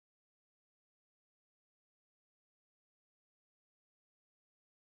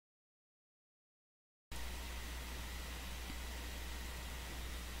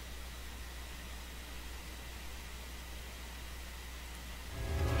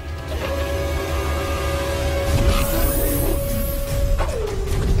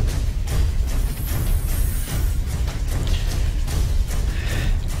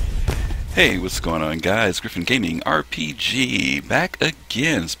Hey, what's going on, guys? Griffin Gaming RPG back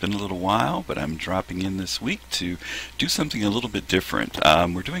again. It's been a little while, but I'm dropping in this week to do something a little bit different.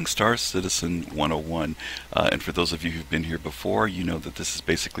 We're doing Star Citizen 101, and for those of you who've been here before, you know that this is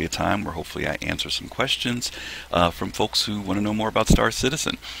basically a time where hopefully I answer some questions from folks who want to know more about Star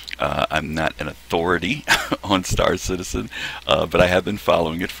Citizen. I'm not an authority on Star Citizen, but I have been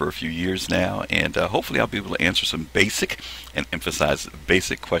following it for a few years now, and hopefully I'll be able to answer some basic and emphasize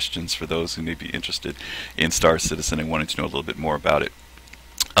basic questions for those who may be interested in Star Citizen and wanting to know a little bit more about it.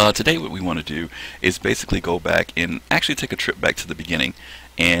 Today what we want to do is basically go back and actually take a trip back to the beginning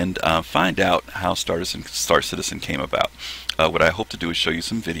and find out how Star Citizen came about. What I hope to do is show you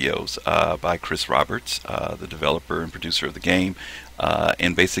some videos by Chris Roberts, the developer and producer of the game,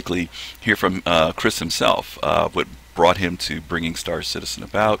 and basically hear from Chris himself what brought him to bringing Star Citizen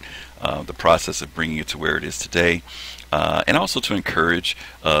about, the process of bringing it to where it is today, and also to encourage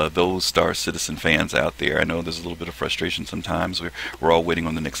those Star Citizen fans out there. I know there's a little bit of frustration sometimes. We're all waiting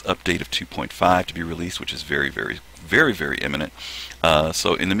on the next update of 2.5 to be released, which is very, very imminent.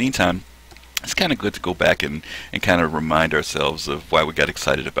 So in the meantime, it's kind of good to go back and kind of remind ourselves of why we got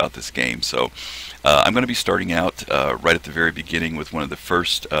excited about this game. So I'm going to be starting out right at the very beginning with one of the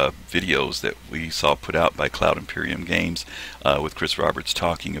first videos that we saw put out by Cloud Imperium Games with Chris Roberts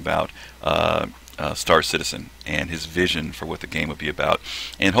talking about Star Citizen and his vision for what the game would be about.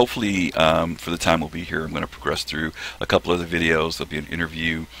 And hopefully for the time we'll be here, I'm going to progress through a couple other videos. There'll be an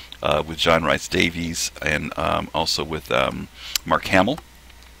interview with John Rhys-Davies and also with Mark Hamill.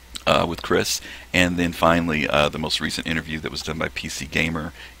 With Chris, and then finally the most recent interview that was done by PC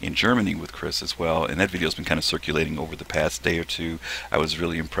Gamer in Germany with Chris as well, and that video's been kind of circulating over the past day or two. I was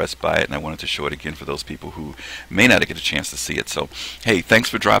really impressed by it, and I wanted to show it again for those people who may not get a chance to see it. So hey, thanks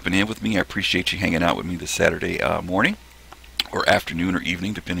for dropping in with me. I appreciate you hanging out with me this Saturday morning or afternoon or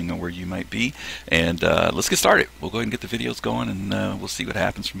evening, depending on where you might be, and let's get started. We'll go ahead and get the videos going, and we'll see what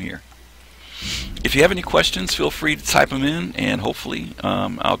happens from here. If you have any questions, feel free to type them in, and hopefully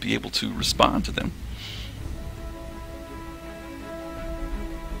I'll be able to respond to them.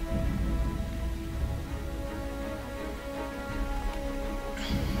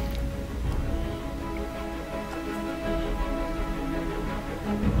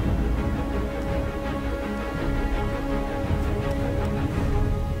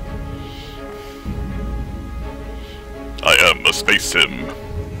 I am a space sim.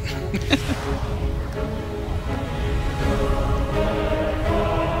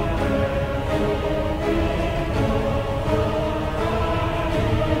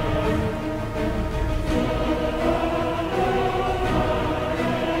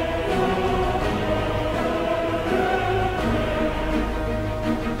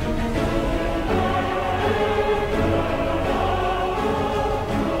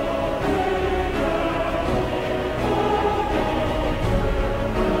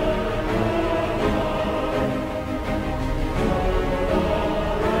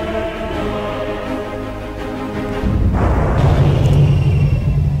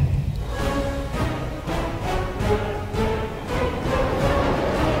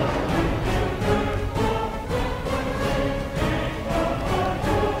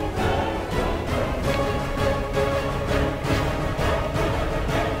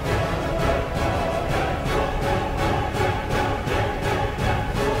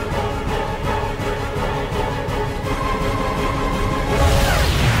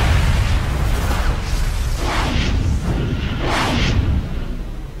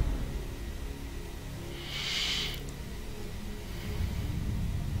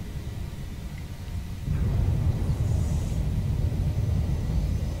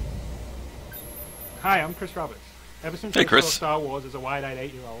 Hi, I'm Chris Roberts. Ever since I saw Star Wars as a wide-eyed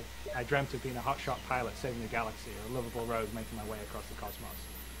 8-year-old, I dreamt of being a hotshot pilot saving the galaxy, or a lovable rose making my way across the cosmos.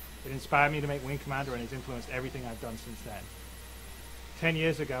 It inspired me to make Wing Commander, and it's influenced everything I've done since then. 10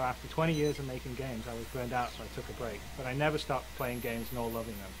 years ago, after 20 years of making games, I was burned out, so I took a break. But I never stopped playing games nor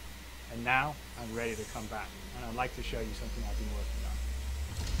loving them. And now, I'm ready to come back, and I'd like to show you something I've been working on.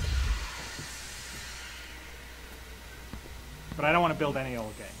 But I don't want to build any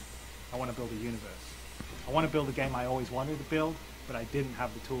old game. I want to build a universe. I want to build a game I always wanted to build, but I didn't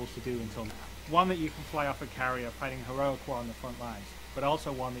have the tools to do until now. One that you can fly off a carrier fighting a heroic war on the front lines, but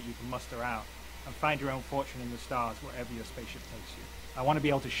also one that you can muster out and find your own fortune in the stars wherever your spaceship takes you. I want to be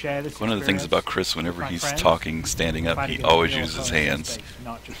able to share this. One of the things about Chris, whenever he's talking, standing up, he always uses his hands. Space,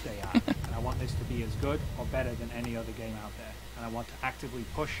 not just AI. And I want this to be as good or better than any other game out there. And I want to actively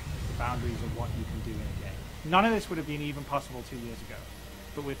push the boundaries of what you can do in a game. None of this would have been even possible 2 years ago.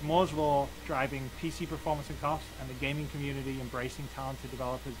 But with Moore's Law driving PC performance and cost, and the gaming community embracing talented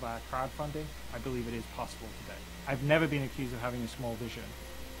developers via crowdfunding, I believe it is possible today. I've never been accused of having a small vision,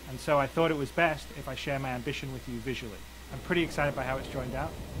 and so I thought it was best if I share my ambition with you visually. I'm pretty excited by how it's joined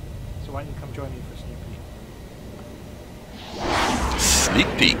out, so why don't you come join me for a sneak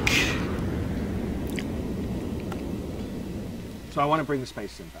peek. Sneak peek. So I want to bring the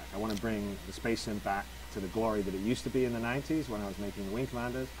space sim back. I want to bring the space sim back to the glory that it used to be in the 90s when I was making the Wing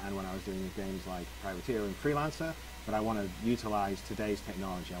Commanders and when I was doing games like Privateer and Freelancer, but I want to utilize today's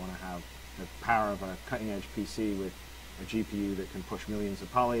technology. I want to have the power of a cutting-edge PC with a GPU that can push millions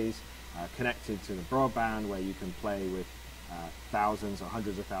of polys, connected to the broadband where you can play with thousands or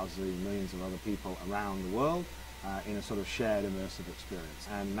hundreds of thousands, millions of other people around the world in a sort of shared immersive experience.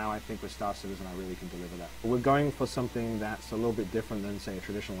 And now I think with Star Citizen I really can deliver that. We're going for something that's a little bit different than, say, a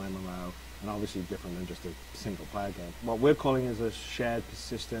traditional MMO, and obviously different than just a single player game. What we're calling is a shared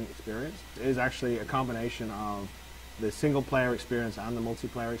persistent experience. It is actually a combination of the single player experience and the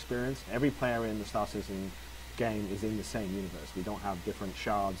multiplayer experience. Every player in the Star Citizen game is in the same universe. We don't have different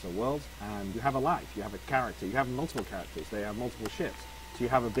shards or worlds, and you have a life, you have a character, you have multiple characters, they have multiple ships. So you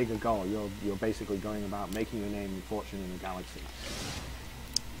have a bigger goal. You're basically going about making your name and fortune in the galaxy.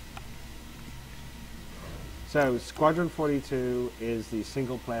 So Squadron 42 is the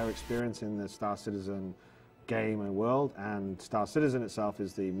single player experience in the Star Citizen game and world, and Star Citizen itself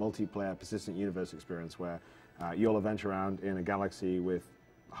is the multiplayer persistent universe experience where you'll adventure around in a galaxy with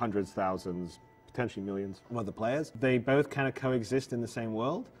hundreds, thousands, potentially millions of other players. They both kind of coexist in the same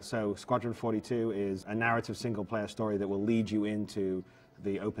world. So Squadron 42 is a narrative single player story that will lead you into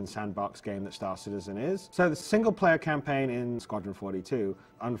the open sandbox game that Star Citizen is. So the single player campaign in Squadron 42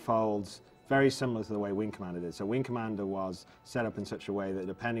 unfolds very similar to the way Wing Commander did. So Wing Commander was set up in such a way that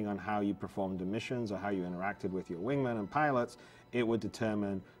depending on how you performed the missions or how you interacted with your wingmen and pilots, it would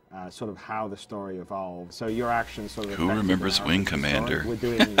determine sort of how the story evolved. So your actions sort of... Who remembers Wing Commander? We're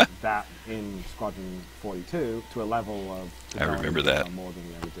doing that in Squadron 42 to a level of... I remember that. ...more than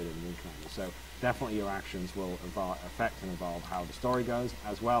we ever did in Wing Commander. So definitely your actions will affect and evolve how the story goes,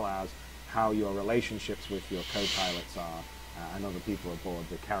 as well as how your relationships with your co-pilots are and other people aboard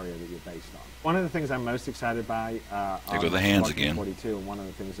the carrier that you're based on. One of the things I'm most excited by there go the hands again. 42, and one of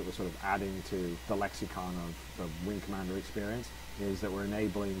the things that we're sort of adding to the lexicon of the Wing Commander experience is that we're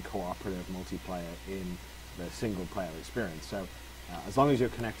enabling cooperative multiplayer in the single player experience. So as long as you're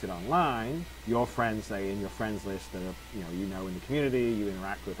connected online, your friends, say in your friends list that are, you know in the community, you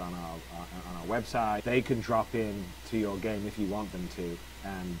interact with on our website, they can drop in to your game if you want them to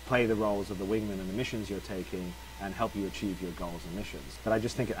and play the roles of the wingman and the missions you're taking and help you achieve your goals and missions. But I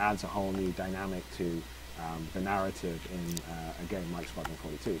just think it adds a whole new dynamic to the narrative in a game like Squadron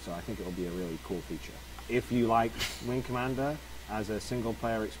 42, so I think it will be a really cool feature. If you like Wing Commander as a single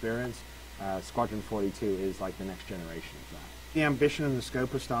player experience, Squadron 42 is like the next generation of that. The ambition and the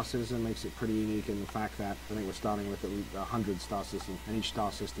scope of Star Citizen makes it pretty unique in the fact that I think we're starting with 100 star systems, and each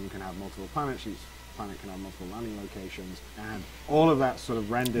star system can have multiple planets, each planet can have multiple landing locations, and all of that sort of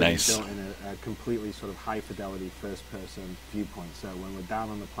rendered and built in a completely sort of high fidelity first person viewpoint. So when we're down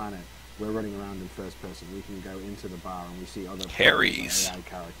on the planet, we're running around in first person. We can go into the bar and we see other AI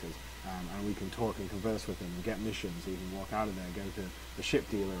characters. And we can talk and converse with them and get missions. You can walk out of there, go to the ship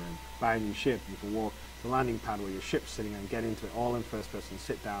dealer and buy a new ship. You can walk to the landing pad where your ship's sitting and get into it all in first person,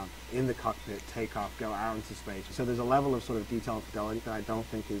 sit down in the cockpit, take off, go out into space. So there's a level of sort of detail and fidelity that I don't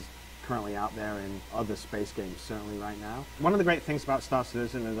think is currently out there in other space games, certainly right now. One of the great things about Star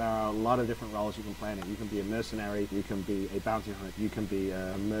Citizen is there are a lot of different roles you can play in it. You can be a mercenary, you can be a bounty hunter, you can be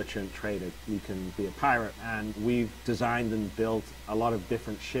a merchant trader, you can be a pirate, and we've designed and built a lot of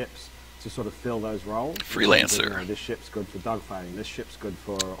different ships to sort of fill those roles. Freelancer. This ship's good for dogfighting, this ship's good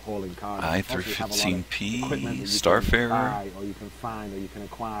for hauling cargo. I-315P, Starfarer. Or you can find, or you can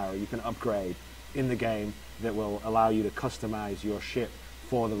acquire, or you can upgrade in the game that will allow you to customize your ship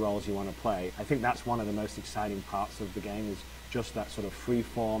for the roles you want to play. I think that's one of the most exciting parts of the game, is just that sort of free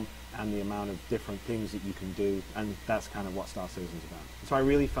form and the amount of different things that you can do, and that's kind of what Star Citizen's about. So I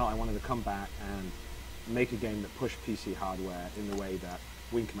really felt I wanted to come back and make a game that pushed PC hardware in the way that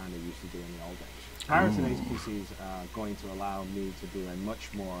Wing Commander used to do in the old days. Pirates and Ace PCs are going to allow me to do a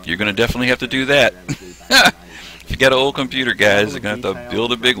much more... You're going to definitely have to do that. If you got an old computer, guys, you're going to have to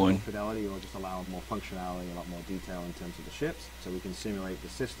build a big one. Fidelity, or just allow more functionality, a lot more detail in terms of the ships, so we can simulate the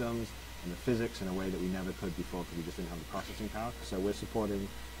systems and the physics in a way that we never could before because we just didn't have the processing power. So we're supporting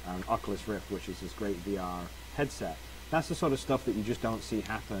Oculus Rift, which is this great VR headset. That's the sort of stuff that you just don't see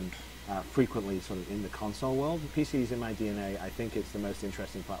happen frequently sort of in the console world. PC is in my DNA. I think it's the most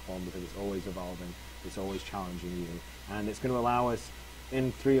interesting platform because it's always evolving, it's always challenging you, and it's going to allow us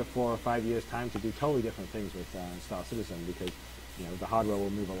in 3 or 4 or 5 years' time to do totally different things with Star Citizen, because the hardware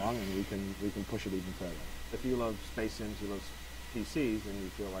will move along and we can push it even further. If you love Space Sims, you love PCs, and you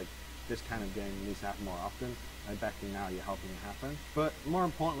feel like this kind of game needs to happen more often, I bet you now you're helping it happen. But more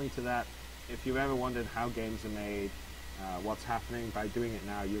importantly to that, if you've ever wondered how games are made, what's happening, by doing it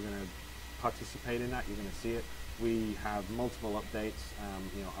now, you're going to participate in that, you're going to see it. We have multiple updates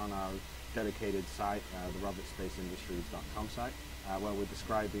on our dedicated site, the robertspaceindustries.com site, where we're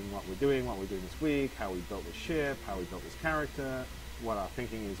describing what we're doing this week, how we built this ship, how we built this character, what our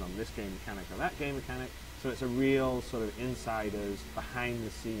thinking is on this game mechanic or that game mechanic. So it's a real sort of insider's,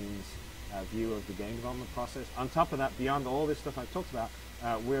 behind-the-scenes view of the game development process. On top of that, beyond all this stuff I've talked about,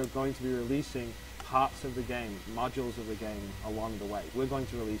 we're going to be releasing parts of the game, modules of the game along the way. We're going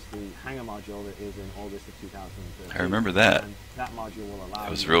to release the hangar module that is in August of 2013. I remember that. And that module will allow it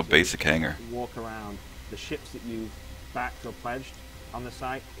was you a real to basic hangar. walk around the ships that you've backed or pledged on the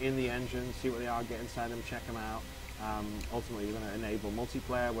site, in the engine, see what they are, get inside them, check them out. Ultimately, you're going to enable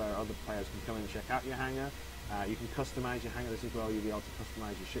multiplayer where other players can come in and check out your hangar. You can customize your hangar. This is where you'll be able to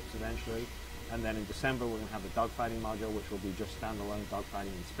customize your ships eventually. And then in December, we're going to have the dogfighting module, which will be just standalone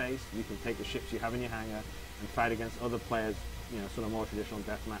dogfighting in space. You can take the ships you have in your hangar and fight against other players, sort of more traditional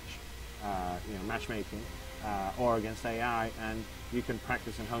deathmatch, matchmaking, or against AI, and you can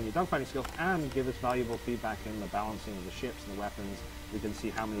practice and hone your dogfighting skills and give us valuable feedback in the balancing of the ships and the weapons. We can see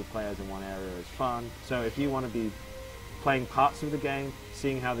how many players in one area is fun. So if you want to be playing parts of the game,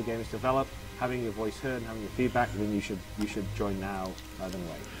 seeing how the game is developed, having your voice heard and having your feedback, then you should join now rather than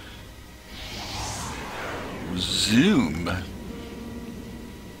wait. Zoom.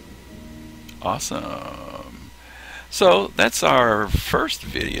 Awesome. So that's our first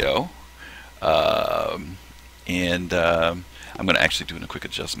video, and I'm going to actually do a quick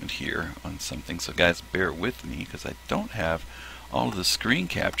adjustment here on something. So guys, bear with me because I don't have all of the screen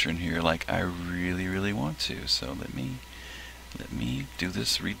capture in here like I really want to. So let me redo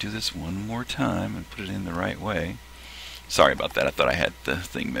this one more time and put it in the right way. Sorry about that. I thought I had the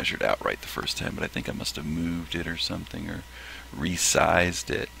thing measured out right the first time, but I think I must have moved it or something, or resized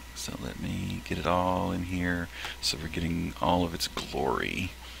it. So let me get it all in here so we're getting all of its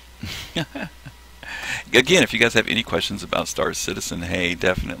glory. Again, if you guys have any questions about Star Citizen, hey,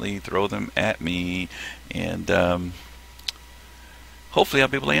 definitely throw them at me, and hopefully I'll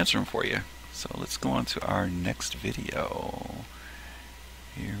be able to answer them for you. So let's go on to our next video.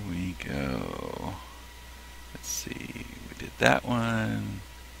 Here we go. Let's see, we did that one,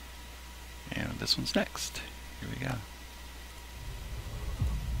 and this one's next. Here we go.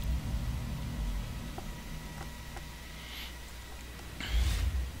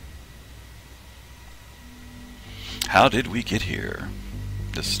 How did we get here?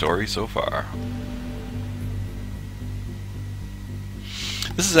 The story so far.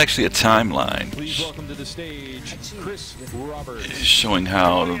 This is actually a timeline. Please welcome to the stage, Chris Roberts. Showing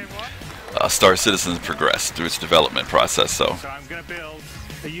how Star Citizen progressed through its development process. So I'm going to build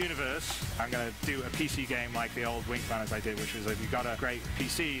a universe. I'm going to do a PC game like the old Wing Commanders I did, which was if you've got a great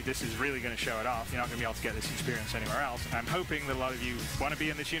PC, this is really going to show it off. You're not going to be able to get this experience anywhere else. I'm hoping that a lot of you want to be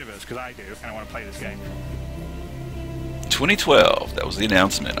in this universe, because I do, and I want to play this game. 2012, that was the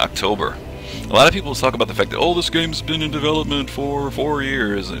announcement, October. A lot of people talk about the fact that, oh, this game's been in development for 4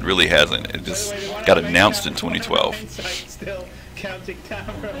 years. It really hasn't. It just got announced in 2012. Still counting down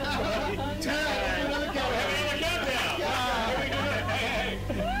from 20.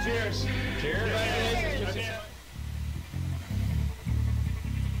 Cheers. Cheers.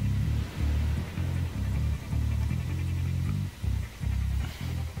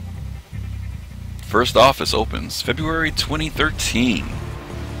 First office opens February 2013.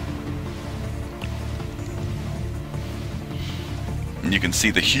 And you can see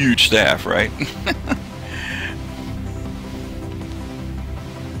the huge staff, right?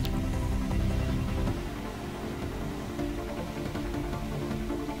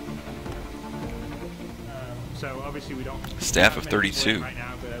 So obviously we don't Staff of 32. right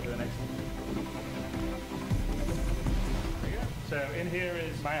now, but over the next. So in here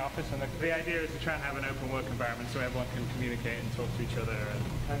is my office, and the idea is to try and have an open work environment so everyone can communicate and talk to each other,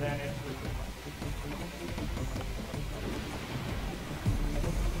 and then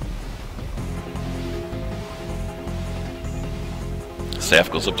Staff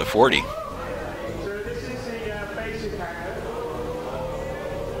goes up to 40. So this is the basic hangar.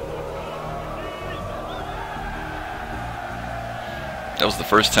 That was the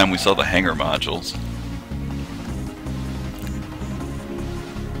first time we saw the hangar modules.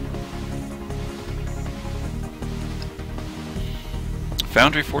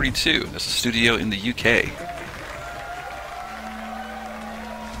 Foundry 42, that's a studio in the UK.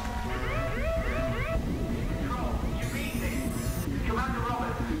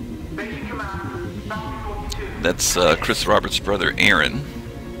 That's Chris Roberts' brother Aaron.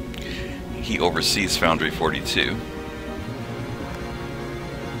 He oversees Foundry 42.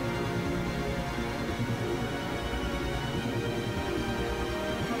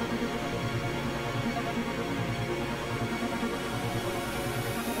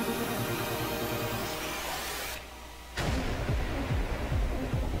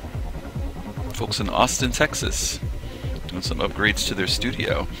 Folks in Austin, Texas, doing some upgrades to their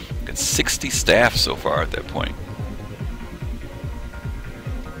studio. Got 60 staff so far at that point.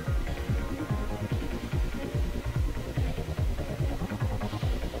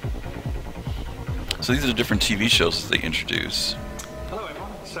 So these are the different TV shows that they introduce. Hello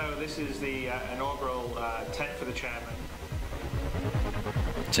everyone, so this is the inaugural 10 for the Chairman.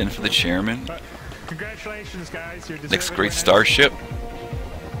 10 for the Chairman. Congratulations guys, you're Next great starship.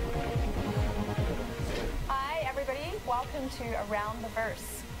 Welcome to Around the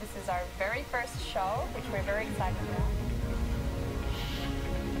Verse. This is our very first show, which we're very excited about.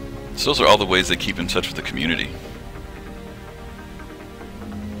 So those are all the ways they keep in touch with the community.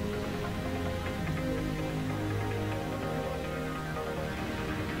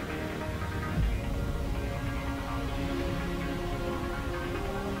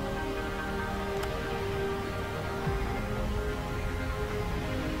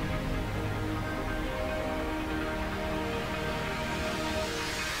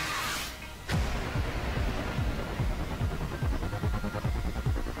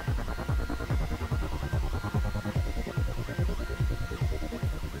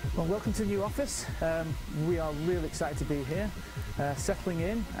 Well, welcome to the new office. We are really excited to be here, settling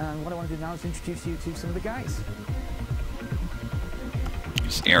in, and what I want to do now is introduce you to some of the guys.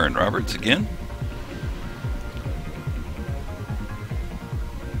 It's Aaron Roberts again.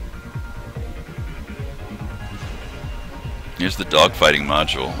 Here's the dogfighting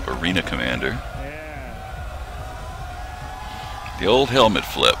module, Arena Commander. The old helmet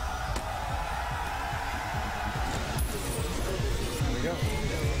flip.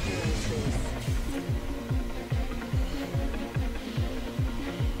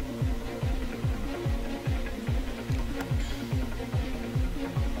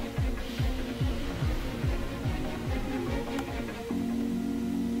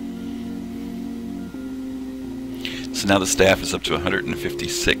 So now the staff is up to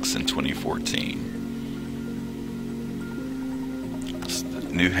 156 in 2014. It's the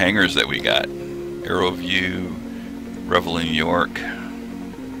new hangars that we got. Arrowview, Revel in New York.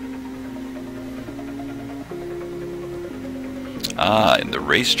 And the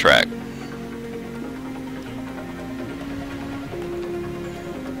racetrack.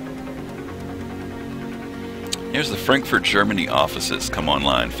 Here's the Frankfurt, Germany offices come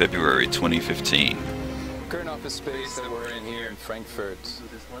online February 2015. Current office space that we're in here in Frankfurt.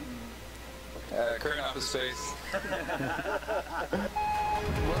 This one? Current office space.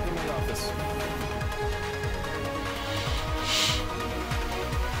 Welcome to the office.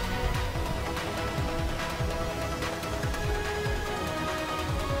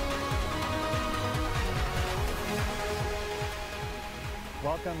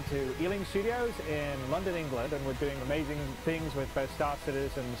 Welcome to Ealing Studios in London, England, and we're doing amazing things with both Star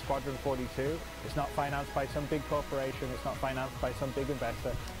Citizen and Squadron 42. It's not financed by some big corporation, it's not financed by some big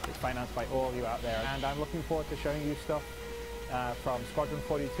investor, it's financed by all you out there. And I'm looking forward to showing you stuff from Squadron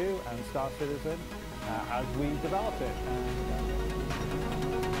 42 and Star Citizen as we develop it.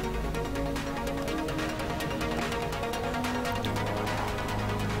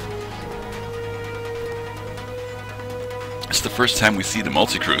 It's the first time we see the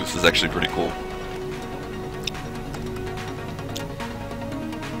multi-crew. This is actually pretty cool.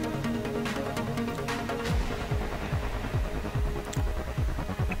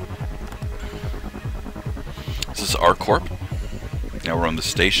 This is our Corp. Now we're on the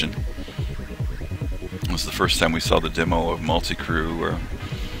station. This was the first time we saw the demo of multi-crew, where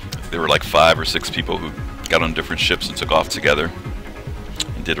there were like 5 or 6 people who got on different ships and took off together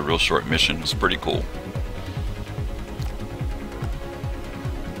and did a real short mission. It was pretty cool.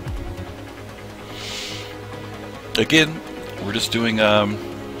 Again, we're just doing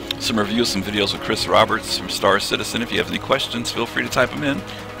some reviews, some videos with Chris Roberts from Star Citizen. If you have any questions, feel free to type them in.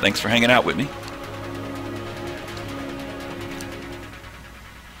 Thanks for hanging out with me.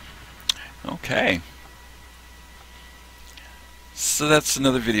 Okay. So that's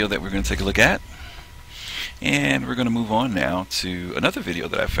another video that we're going to take a look at. And we're going to move on now to another video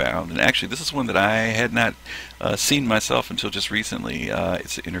that I found. And actually, this is one that I had not seen myself until just recently.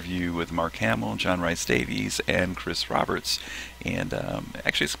 It's an interview with Mark Hamill, John Rhys-Davies, and Chris Roberts. And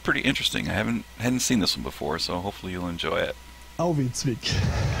actually, it's pretty interesting. I hadn't seen this one before, so hopefully you'll enjoy it. Auwitzvik.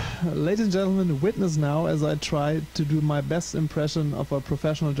 Ladies and gentlemen, witness now as I try to do my best impression of a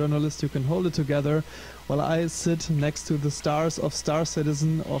professional journalist who can hold it together while I sit next to the stars of Star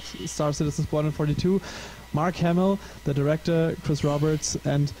Citizen Squadron 42, Mark Hamill, the director, Chris Roberts,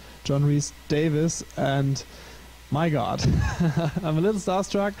 and John Rhys-Davies, and my God, I'm a little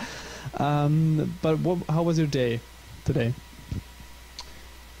starstruck. But how was your day today?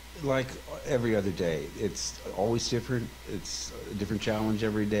 Like every other day. It's always different. It's a different challenge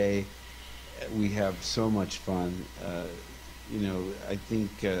every day. We have so much fun. You know, I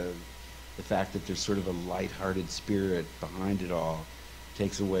think the fact that there's sort of a lighthearted spirit behind it all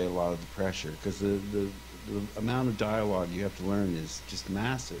takes away a lot of the pressure, because the amount of dialogue you have to learn is just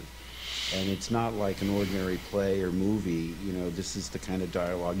massive. And it's not like an ordinary play or movie. You know, this is the kind of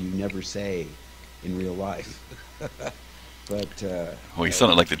dialogue you never say in real life. But well, you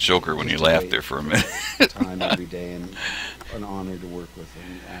sounded like the Joker when you laughed there for a minute. Time every day, and an honor to work with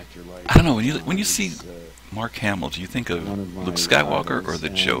an actor like. I don't know, when you see Mark Hamill, do you think of Luke Skywalker or the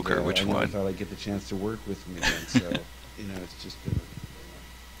Joker? Which one? I thought I'd get the chance to work with him again. So you know, it's just been.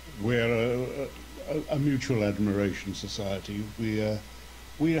 We're a mutual admiration society.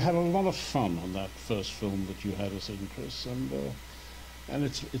 We had a lot of fun on that first film that you had us in, Chris, and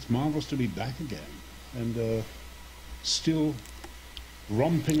it's marvelous to be back again, and still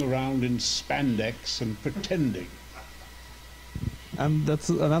romping around in spandex and pretending. And that's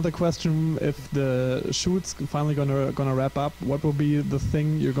another question. If the shoot's finally gonna wrap up, what will be the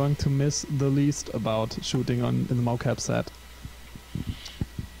thing you're going to miss the least about shooting in the mocap set?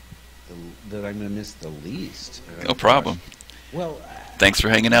 That I'm going to miss the least. No problem. Well, thanks for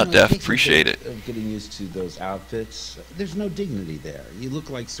hanging out, Def. Appreciate it. Of getting used to those outfits. There's no dignity there. You look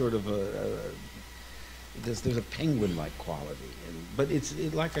like sort of there's a penguin-like quality. But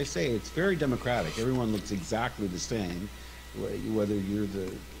like I say, it's very democratic. Everyone looks exactly the same, whether you're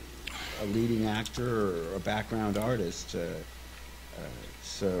a leading actor or a background artist.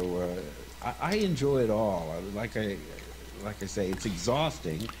 So I enjoy it all. Like I say, it's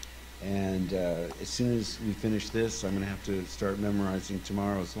exhausting. And as soon as we finish this, I'm going to have to start memorizing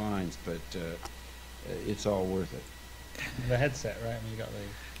tomorrow's lines, but it's all worth it. The headset, right? I mean, you got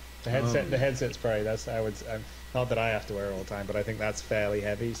the headset. The headset's probably not that I have to wear it all the time, but I think that's fairly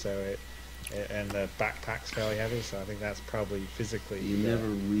heavy. So and the backpack's fairly heavy, so I think that's probably physically. You never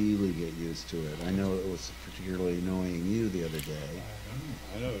really get used to it. I know it was particularly annoying you the other day.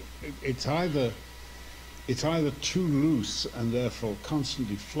 I know. It's either too loose and therefore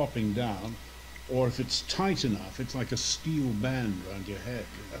constantly flopping down, or if it's tight enough, it's like a steel band around your head.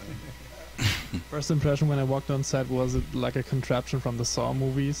 First impression when I walked on set, was it like a contraption from the Saw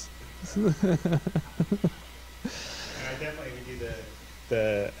movies? I definitely, we do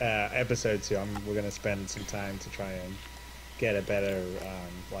the episode 2. We're going to spend some time to try and get a better,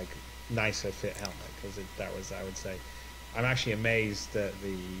 like, nicer fit helmet, because that was, I would say, I'm actually amazed that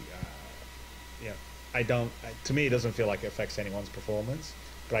the, to me it doesn't feel like it affects anyone's performance,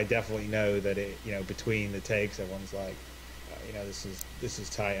 but I definitely know that it, between the takes, everyone's like, this is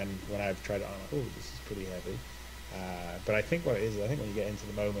tight, and when I've tried it on, I'm like, oh, this is pretty heavy. But I think what it is, I think when you get into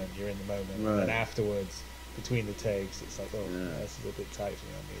the moment, you're in the moment, right. And then afterwards, between the takes, it's like, oh, this is a bit tight for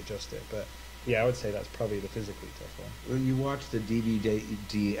me, let me adjust it. But yeah, I would say that's probably the physically tough one. When you watch the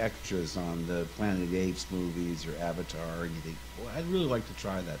DVD extras on the Planet of the Apes movies or Avatar, and you think, well, I'd really like to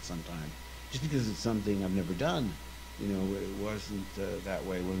try that sometime. Just because it's something I've never done. It wasn't that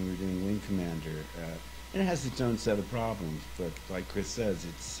way when we were doing Wing Commander. And it has its own set of problems, but like Chris says,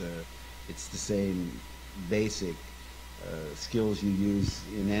 it's the same basic skills you use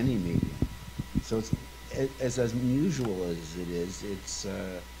in any medium. So it's as unusual as it is,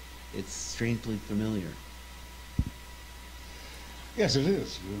 it's strangely familiar. Yes, it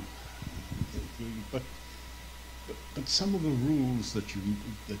is. But some of the rules that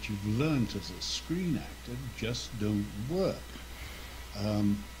you've learnt as a screen actor just don't work.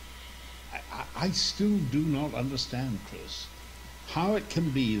 I still do not understand, Chris, how it can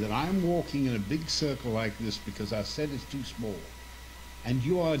be that I'm walking in a big circle like this because our set is too small, and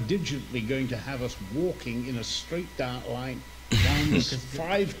you are digitally going to have us walking in a straight down line down this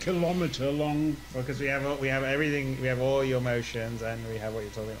 5 kilometer long. Well, because we have everything, we have all your motions, and we have what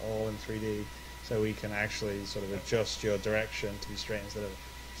you're talking all in 3D. So we can actually sort of adjust your direction to be straight instead of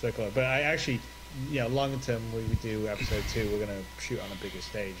circular. But I actually, long term, when we do episode 2, we're going to shoot on a bigger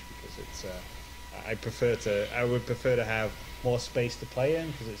stage, because it's. I would prefer to have more space to play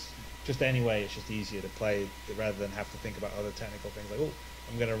in, because it's just it's just easier to play rather than have to think about other technical things like, oh,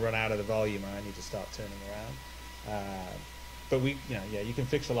 I'm going to run out of the volume and I need to start turning around. But you can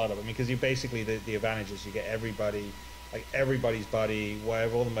fix a lot of it, because you basically the advantage is you get everybody like everybody's body,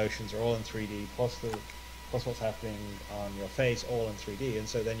 wherever all the motions are all in 3D, plus what's happening on your face, all in 3D, and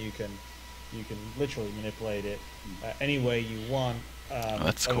so then you can literally manipulate it any way you want.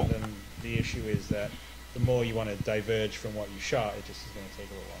 That's other cool. than the issue is that the more you want to diverge from what you shot, it just is going to take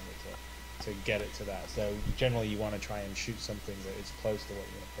a little longer to get it to that. So generally you want to try and shoot something that is close to what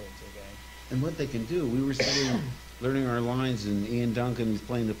you're going to put into the game. And what they can do, we were sitting learning our lines, and Ian Duncan, who's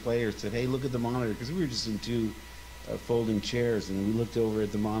playing the player, said, "Hey, look at the monitor," because we were just in two folding chairs, and we looked over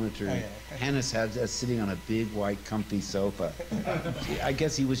at the monitor. And Hannes had us sitting on a big white comfy sofa. I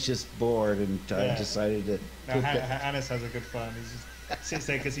guess he was just bored and decided to. No, Hannes has a good fun. He just sits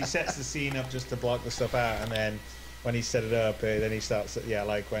there because he sets the scene up just to block the stuff out, and then when he set it up, then he starts.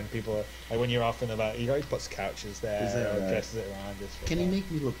 Like when people, like when you're off in the back, he always puts couches there, dresses it around. Can he make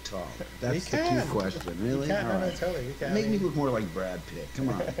me look tall? That's the key question. Really? He can. No, totally. He can. Make me look more like Brad Pitt. Come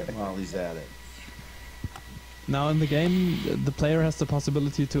on, while he's at it. Now in the game, the player has the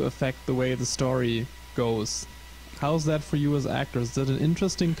possibility to affect the way the story goes. How's that for you as actors? Is that an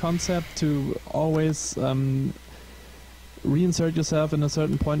interesting concept to always reinsert yourself in a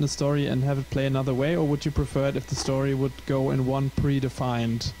certain point in the story and have it play another way, or would you prefer it if the story would go in one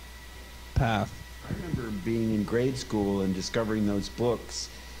predefined path? I remember being in grade school and discovering those books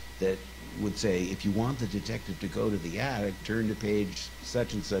that would say, if you want the detective to go to the attic, turn to page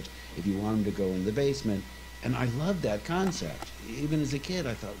such and such. If you want him to go in the basement. And I loved that concept. Even as a kid,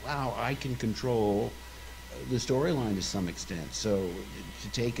 I thought, wow, I can control the storyline to some extent. So to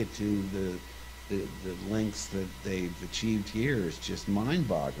take it to the lengths that they've achieved here is just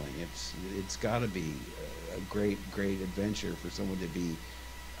mind-boggling. It's got to be a great adventure for someone to be.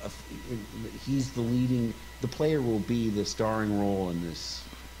 He's the leading. The player will be the starring role in this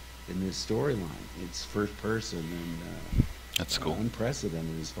storyline. It's first person and that's cool.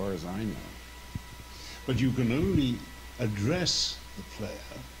 Unprecedented as far as I know. But you can only address the player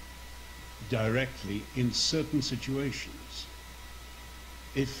directly in certain situations.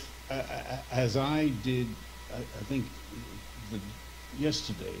 If, as I did, I think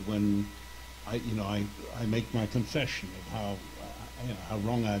yesterday, when I make my confession of how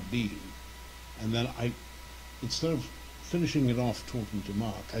wrong I've been, and then instead of finishing it off talking to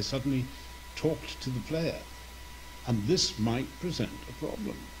Mark, I suddenly talked to the player. And this might present a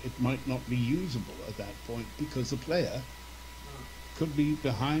problem. It might not be usable at that point because the player could be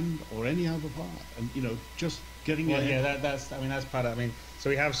behind or any other part. And just getting that's part of.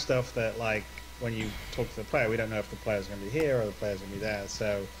 So we have stuff that, like, when you talk to the player, we don't know if the player's going to be here or the player's going to be there.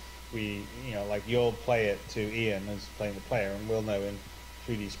 So we, like, you'll play it to Ian as playing the player, and we'll know in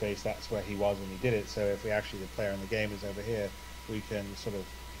 3D space that's where he was when he did it. So if the player in the game is over here, we can sort of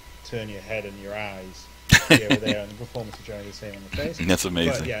turn your head and your eyes over there, and the performance is generally the same on the face. That's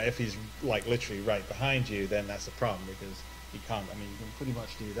amazing. But yeah, if he's like literally right behind you, then that's a problem because you can't. You can pretty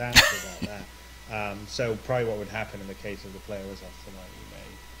much do that without that. So probably what would happen in the case of the player was often like you may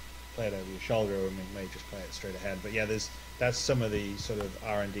play it over your shoulder, or you may just play it straight ahead. But yeah, that's some of the sort of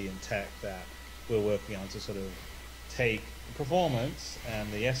R&D and tech that we're working on to sort of take the performance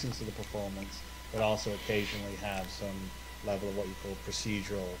and the essence of the performance, but also occasionally have some level of what you call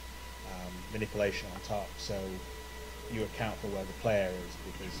procedural manipulation on top, so you account for where the player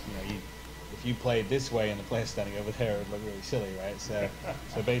is, because if you played this way and the player's standing over there, it would look really silly, right? So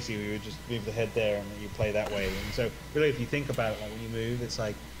basically we would just move the head there and then you play that way. And so really, if you think about it, like when you move, it's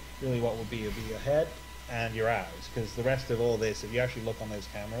like really what would be your head and your eyes, because the rest of all this, if you actually look on those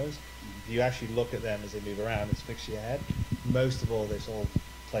cameras, if you actually look at them as they move around, it's fixed to your head. Most of all this all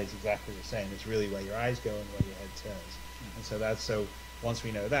plays exactly the same. It's really where your eyes go and where your head turns. And so once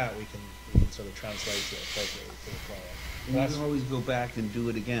we know that, we can sort of translate it appropriately to the player. And you can always go back and do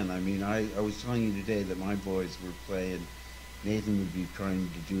it again. I was telling you today that my boys were playing. Nathan would be trying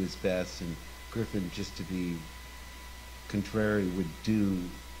to do his best, and Griffin, just to be contrary, would do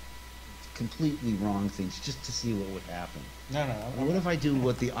completely wrong things just to see what would happen. No. What if I do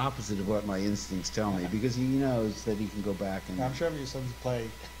what the opposite of what my instincts tell me? Because he knows that he can go back and. I'm sure if your sons play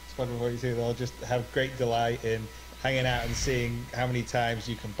Squadron 42, they'll just have great delight in hanging out and seeing how many times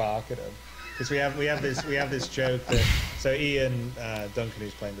you can bark at them. Because we have this joke that, so Ian Duncan,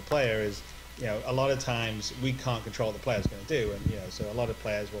 who's playing the player, is a lot of times we can't control what the player's going to do, and so a lot of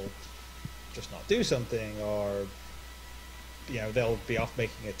players will just not do something, or they'll be off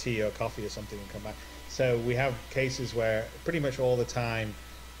making a tea or coffee or something and come back. So we have cases where pretty much all the time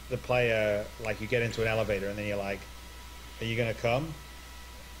the player, like, you get into an elevator and then you're like, are you going to come?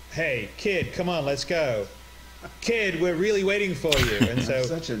 Hey kid, come on, let's go. Kid, we're really waiting for you. And so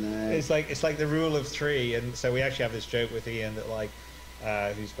such a nice. It's like the rule of three. And so we actually have this joke with Ian that, like,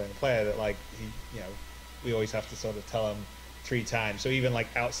 who's playing the player, that, like, he we always have to sort of tell them 3 times. So even like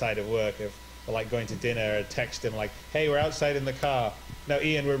outside of work, if we're like going to dinner, text him like, hey, we're outside in the car. No,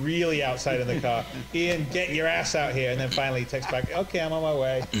 Ian, we're really outside in the car. Ian, get your ass out here. And then finally text back, okay, I'm on my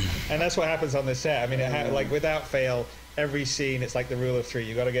way. And that's what happens on this set. I mean, like without fail, every scene, it's like the rule of 3.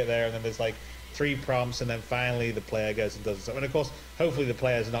 You got to get there, and then there's like 3 prompts, and then finally the player goes and does something. And of course, hopefully the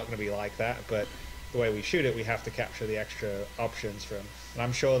player's not going to be like that, but the way we shoot it, we have to capture the extra options from. And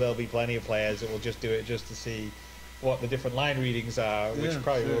I'm sure there'll be plenty of players that will just do it just to see what the different line readings are, which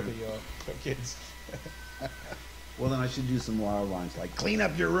probably will be your kids. Well, then I should do some wild lines like, clean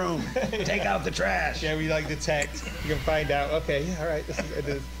up your room, take out the trash. Yeah, we like detect. You can find out, okay, yeah, all right, this is,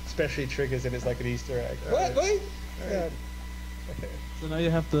 it especially triggers and it's like an Easter egg. What? Wait? Yeah. So now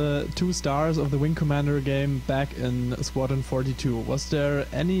you have the 2 stars of the Wing Commander game back in Squadron 42. Was there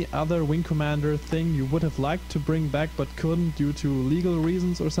any other Wing Commander thing you would have liked to bring back but couldn't due to legal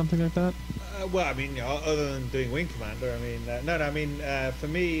reasons or something like that? Well, I mean, other than doing Wing Commander, I mean, no, I mean, for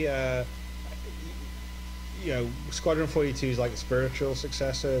me, you know, Squadron 42 is like a spiritual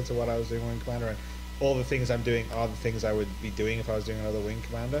successor to what I was doing Wing Commander, and all the things I'm doing are the things I would be doing if I was doing another Wing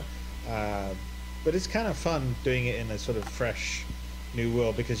Commander. But it's kind of fun doing it in a sort of fresh new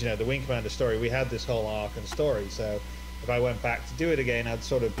world, because, you know, the Wing Commander story, we had this whole arc and story, so if I went back to do it again, I'd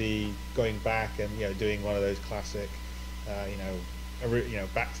sort of be going back and, you know, doing one of those classic, you know,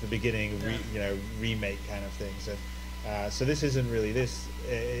 back to the beginning, remake kind of things. And so this isn't really this,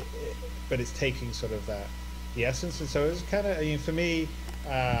 but it's taking sort of the essence. And so it's kind of, I mean, for me,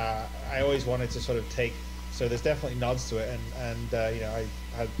 I always wanted to sort of take, so there's definitely nods to it, and you know,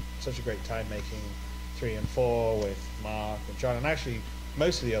 I had such a great time making 3 and 4 with Mark and John, and actually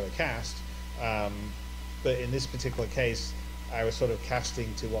most of the other cast. But in this particular case, I was sort of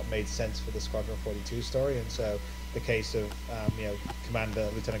casting to what made sense for the Squadron 42 story, and so the case of you know,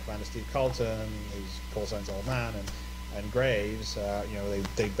 Lieutenant Commander Steve Colton, who's Paul Stone's old man, and Graves, you know,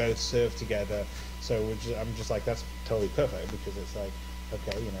 they both served together. So I'm just like, that's totally perfect, because it's like,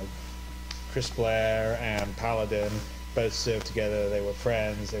 okay, you know, Chris Blair and Paladin both served together. They were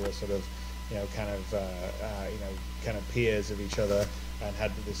friends. They were sort of, you know, kind of peers of each other, and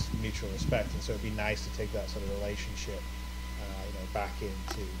had this mutual respect. And so it'd be nice to take that sort of relationship, you know, back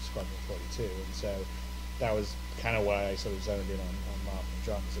into Squadron 42. And so that was kind of why I sort of zoned in on Mark and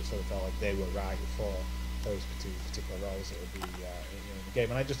John, because it sort of felt like they were right for those 2 particular roles that would be in the game.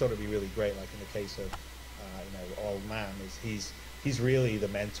 And I just thought it'd be really great, like in the case of you know, Old Man, is he's really the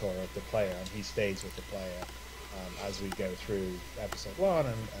mentor of the player, and he stays with the player as we go through episode 1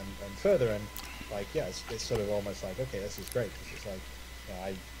 and further. And like, yeah, it's sort of almost like, okay, this is great, because it's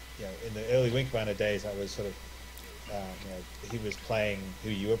like, you know, in the early Wing Commander days, I was sort of you know, he was playing who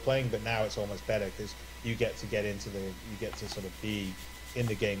you were playing, but now it's almost better, because you get to sort of be in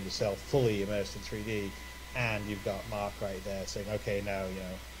the game yourself, fully immersed in 3D, and you've got Mark right there saying, okay, now, you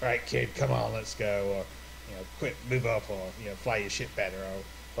know, all right, kid, come on, let's go, or, you know, quit, move up, or, you know, fly your ship better, or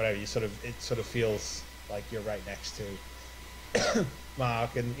whatever. It sort of feels like you're right next to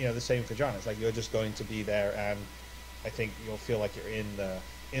Mark, and, you know, the same for John. It's like you're just going to be there, and I think you'll feel like you're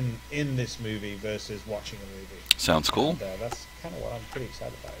in this movie versus watching a movie. Sounds cool. And, that's kind of what I'm pretty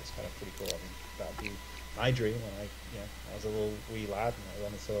excited about. It's kind of pretty cool. I mean, that'd be my dream when I was a little wee lad, and I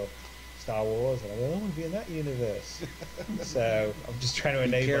went and saw Star Wars, and I went, I want to be in that universe. So I'm just trying to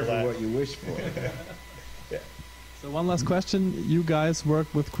enable that. Be careful what you wish for. Yeah. So one last question. You guys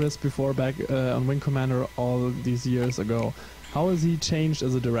worked with Chris before back on Wing Commander all these years ago. How has he changed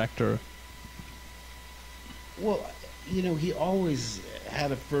as a director? Well, you know, he always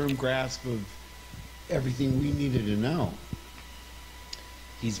had a firm grasp of everything we needed to know.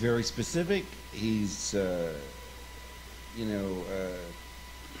 He's very specific. He's, you know,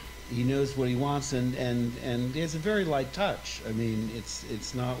 he knows what he wants, and he has a very light touch. I mean,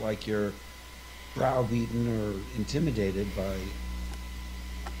 it's not like you're browbeaten or intimidated by,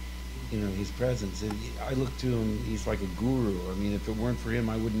 you know, his presence. I look to him, he's like a guru. I mean, if it weren't for him,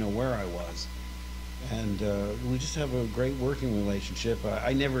 I wouldn't know where I was. And we just have a great working relationship.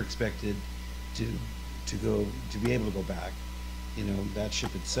 I never expected to be able to go back. You know, that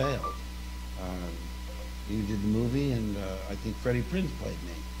ship had sailed. You did the movie, and I think Freddie Prinze played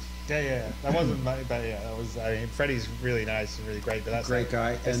me. Yeah. That wasn't my, but yeah, that was. I mean, Freddie's really nice and really great. But that's great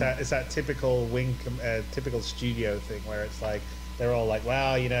guy. It's that typical typical studio thing where it's like they're all like,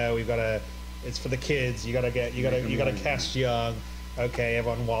 well, you know, we've got to. It's for the kids. You got to cast young. Okay,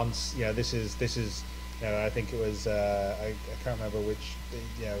 everyone wants. You know, this is. You know, I think it was. I can't remember which.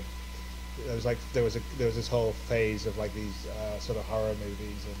 You know. It was like there was this whole phase of like these sort of horror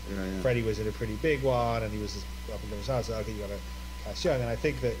movies, and Freddie was in a pretty big one, and he was up and down. So okay, you got to cast young, and I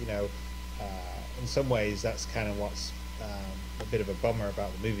think that, you know, in some ways, that's kind of what's a bit of a bummer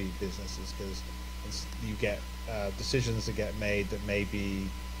about the movie business, is because you get decisions that get made that maybe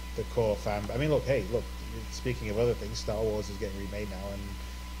the core fan. I mean, look, speaking of other things, Star Wars is getting remade now, and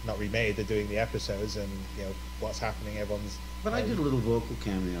not remade. They're doing the episodes, and what's happening. Everyone's. But I did a little vocal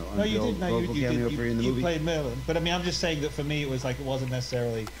cameo. No, you did. No, you did. You movie. Played Merlin. But I mean, I'm just saying that for me, it was like it wasn't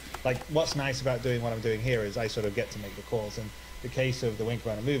necessarily like. What's nice about doing what I'm doing here is I sort of get to make the calls. In the case of the Wing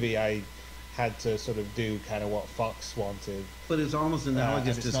Commander movie, I had to sort of do kind of what Fox wanted. But it's almost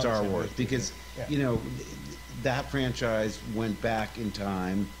analogous to Star Wars because that franchise went back in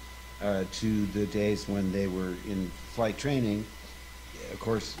time to the days when they were in flight training. Of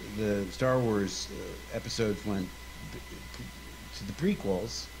course, the Star Wars episodes went to the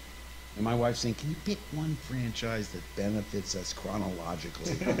prequels, and my wife's saying, "Can you pick one franchise that benefits us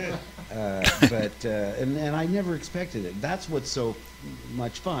chronologically?" And I never expected it. That's what's so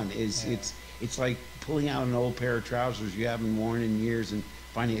much fun. It's like pulling out an old pair of trousers you haven't worn in years and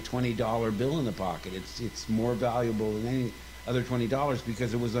finding a $20 bill in the pocket. It's more valuable than any other $20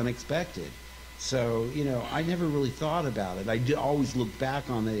 because it was unexpected. So, I never really thought about it. I always look back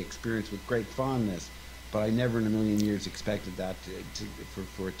on the experience with great fondness, but I never in a million years expected that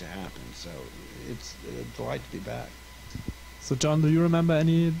for it to happen. So it's a delight to be back. So, John, do you remember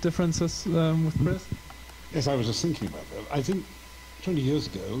any differences with Chris? Yes, I was just thinking about that. I think 20 years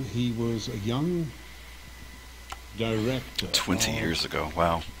ago, he was a young director. 20 years ago,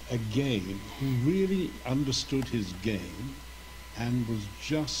 wow. A game who really understood his game and was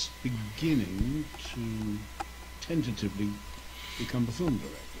just beginning to tentatively become a film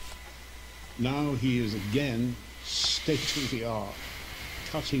director. Now he is again state-of-the-art,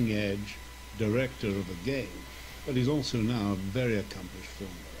 cutting-edge director of a game, but he's also now a very accomplished film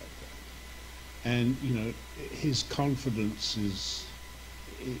director. And, his confidence is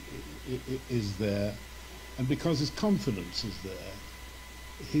there, and because his confidence is there,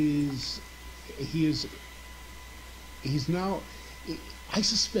 he's now. I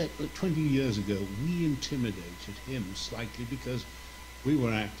suspect that 20 years ago we intimidated him slightly because we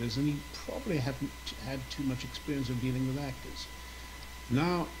were actors, and he probably hadn't had too much experience of dealing with actors.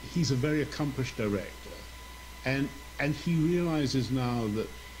 Now he's a very accomplished director, and he realizes now that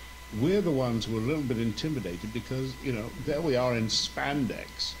we're the ones who are a little bit intimidated because, there we are in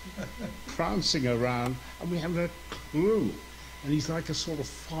spandex, prancing around, and we haven't a clue. And he's like a sort of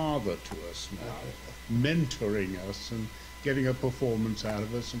father to us now, mentoring us and getting a performance out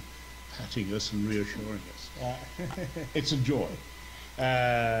of us and patting us and reassuring us. It's a joy.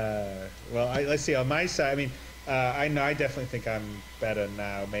 Well, let's see. On my side, I mean, I know I definitely think I'm better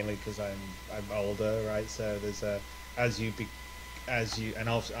now, mainly because I'm older, right? So there's and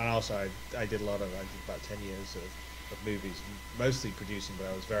also I did about 10 years of movies, mostly producing, but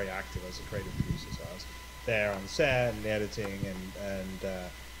I was very active as a creative producer, so I was there on set and editing and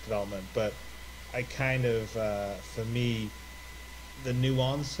development. But I kind of, for me, the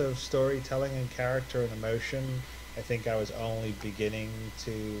nuance of storytelling and character and emotion, I think I was only beginning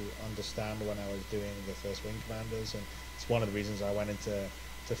to understand when I was doing the first Wing Commanders, and it's one of the reasons I went into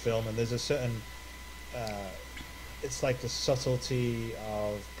film. And there's a certain, it's like the subtlety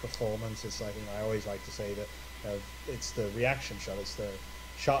of performance. It's like, I always like to say that it's the reaction shot, it's the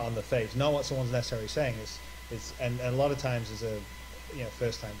shot on the face, not what someone's necessarily saying. And a lot of times as a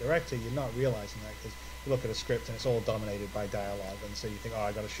first-time director, you're not realizing that because you look at a script and it's all dominated by dialogue, and so you think,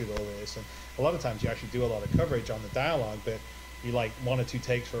 I got to shoot all this. And a lot of times you actually do a lot of coverage on the dialogue, but you like one or two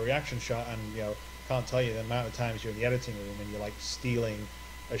takes for a reaction shot, and can't tell you the amount of times you're in the editing room and you're like stealing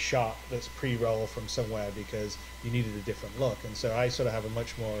a shot that's pre-roll from somewhere because you needed a different look. And so I sort of have a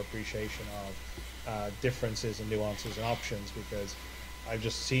much more appreciation of differences and nuances and options, because I've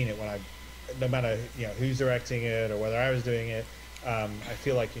just seen it when no matter who's directing it or whether I was doing it, I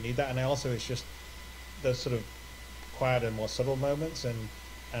feel like you need that. And it's just the sort of quiet and more subtle moments, and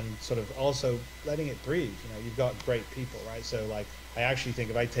sort of also letting it breathe. You've got great people, right? So like, I actually think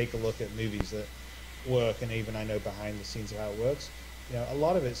if I take a look at movies that work, and even I know behind the scenes of how it works, a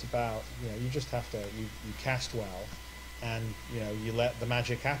lot of it's about, you just have to, you cast well, and you let the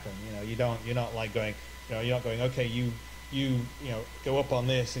magic happen. You're not like going, you're not going, okay, you go up on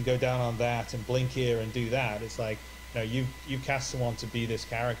this and go down on that and blink here and do that. It's like, you cast someone to be this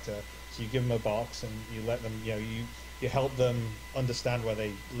character, so you give them a box and you let them, you help them understand where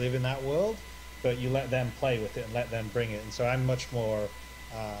they live in that world, but you let them play with it and let them bring it. And so I'm much more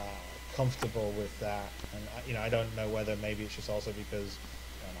comfortable with that. And I don't know whether maybe it's just also because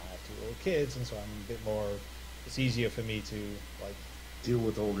I have 2 little kids, and so I'm a bit more. It's easier for me to like deal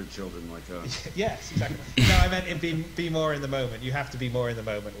with older children like us. Yes, exactly. No, I meant be more in the moment. You have to be more in the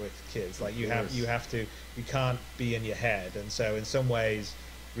moment with kids. Like you can't be in your head. And so in some ways,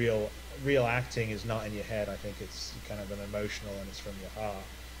 real acting is not in your head. I think it's kind of an emotional, and it's from your heart.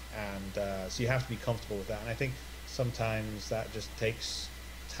 And so you have to be comfortable with that. And I think sometimes that just takes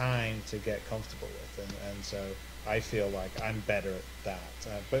time to get comfortable with. And so I feel like I'm better at that.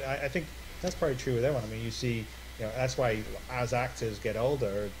 But I think that's probably true with everyone. I mean, you see. That's why as actors get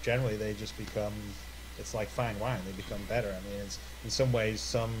older, generally they just become, it's like fine wine, they become better. I mean, it's, in some ways,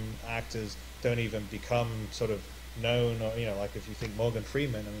 some actors don't even become sort of known, or, like if you think Morgan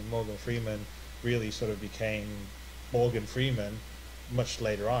Freeman, I mean, Morgan Freeman really sort of became Morgan Freeman much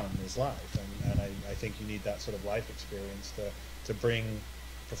later on in his life. And I think you need that sort of life experience to bring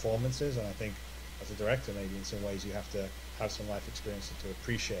performances. And I think as a director, maybe in some ways you have to have some life experience to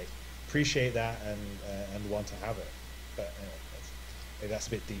appreciate that and want to have it. But maybe that's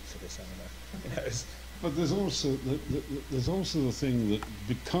a bit deep for this. I don't know. But there's also the thing that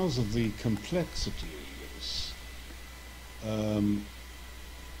because of the complexity of this,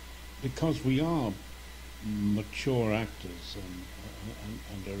 because we are mature actors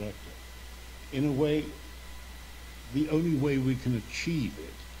and director, in a way, the only way we can achieve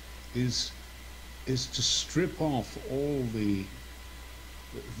it is to strip off all the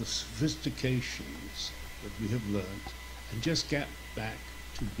sophistications that we have learnt and just get back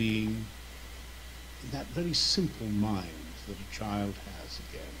to being that very simple mind that a child has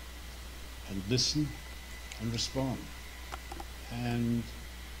again, and listen and respond. And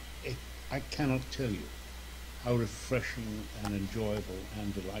I cannot tell you how refreshing and enjoyable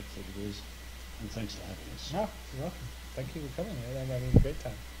and delightful it is, and thanks for having us. No, you're welcome. Thank you for coming. I'm having a great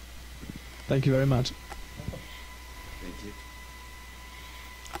time. Thank you very much. Thank you.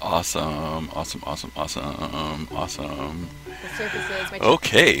 Awesome.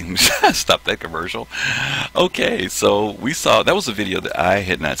 Okay, stop that commercial. Okay, so we saw, that was a video that I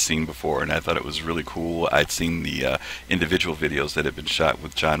had not seen before, and I thought it was really cool. I'd seen the individual videos that had been shot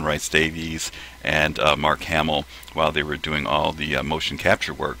with John Rhys-Davies and Mark Hamill while they were doing all the motion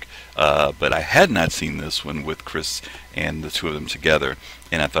capture work, but I had not seen this one with Chris and the two of them together,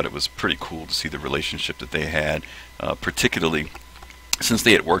 and I thought it was pretty cool to see the relationship that they had, particularly since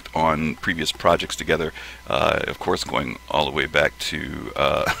they had worked on previous projects together, of course going all the way back to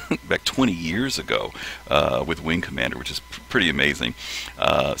back 20 years ago with Wing Commander, which is pretty amazing.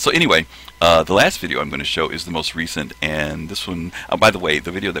 So anyway, the last video I'm going to show is the most recent, and this one, by the way,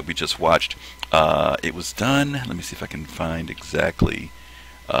 the video that we just watched, it was done, let me see if I can find exactly,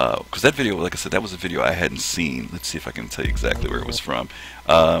 because that video, like I said, that was a video I hadn't seen. Let's see if I can tell you exactly where it was from.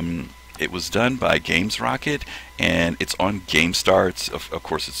 It was done by Games Rocket, and it's on GameStar. Of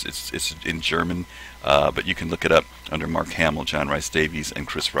course, it's in German, but you can look it up under Mark Hamill, John Rhys-Davies, and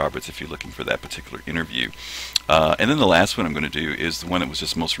Chris Roberts if you're looking for that particular interview. And then the last one I'm going to do is the one that was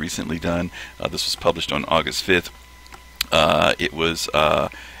just most recently done. This was published on August 5th. It was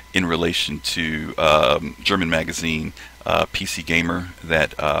in relation to German magazine PC Gamer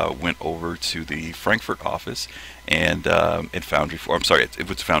that went over to the Frankfurt office and at Foundry 4. I'm sorry, it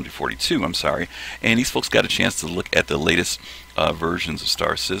was Foundry 42. I'm sorry, and these folks got a chance to look at the latest versions of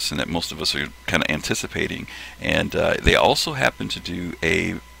Star Citizen that most of us are kind of anticipating, and they also happened to do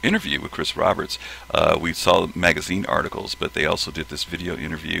a interview with Chris Roberts. We saw magazine articles, but they also did this video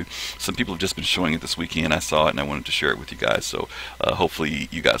interview. Some people have just been showing it this weekend. I saw it and I wanted to share it with you guys, so hopefully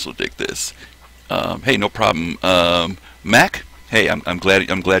you guys will dig this. Hey, no problem. Mac, hey, I'm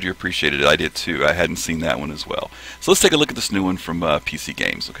glad you appreciated it. I did too. I hadn't seen that one as well. So let's take a look at this new one from PC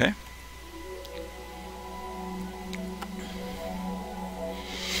Games, okay?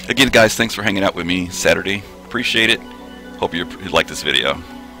 Again, guys, thanks for hanging out with me Saturday. Appreciate it. Hope you like this video.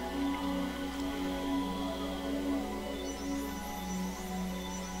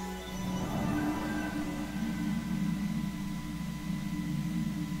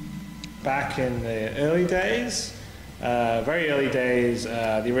 Back in the early days, very early days,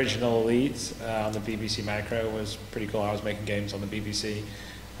 the original Elite on the BBC Micro was pretty cool. I was making games on the BBC,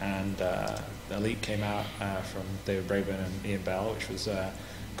 and the Elite came out from David Braben and Ian Bell, which was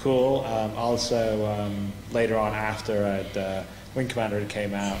cool. Also, later on, after Wing Commander had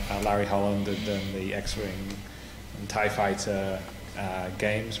came out, Larry Holland had done the X-Wing and TIE Fighter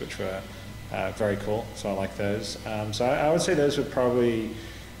games, which were very cool, so I like those. So I would say those would probably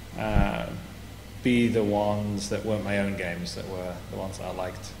be the ones that weren't my own games, that were the ones that I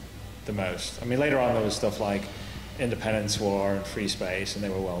liked the most. I mean, later on there was stuff like Independence War and Free Space, and they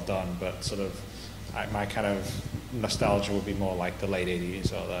were well done, but sort of my kind of nostalgia would be more like the late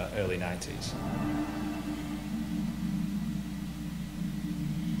 80s or the early 90s.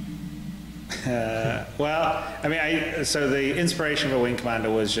 Well, I mean, so the inspiration for Wing Commander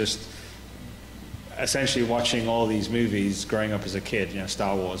was just essentially watching all these movies growing up as a kid. You know,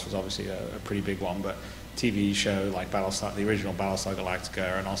 Star Wars was obviously a pretty big one, but TV show like Battlestar, the original Battlestar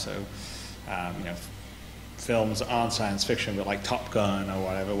Galactica, and also, you know, films that aren't science fiction, but like Top Gun or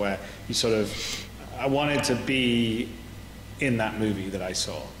whatever, where you sort of, I wanted to be in that movie that I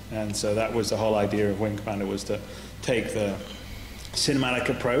saw. And so that was the whole idea of Wing Commander, was to take the cinematic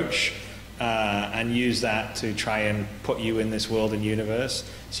approach and use that to try and put you in this world and universe.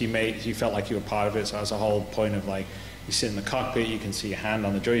 So you felt like you were part of it. So that was the whole point of, like, you sit in the cockpit, you can see your hand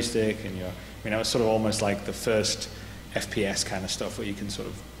on the joystick, and it's sort of almost like the first FPS kind of stuff, where you can sort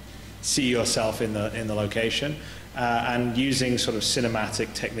of see yourself in the location, and using sort of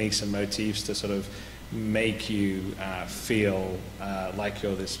cinematic techniques and motifs to sort of make you feel like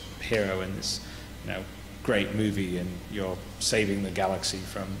you're this hero in this, you know, great movie, and you're saving the galaxy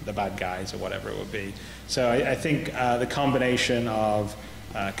from the bad guys or whatever it would be. So I think the combination of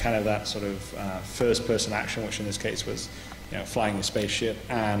kind of that sort of first-person action, which in this case was, you know, flying a spaceship,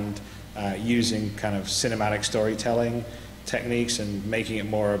 and using kind of cinematic storytelling techniques and making it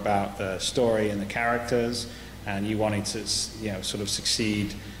more about the story and the characters, and you wanting to, you know, sort of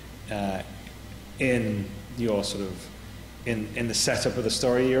succeed in your sort of in the setup of the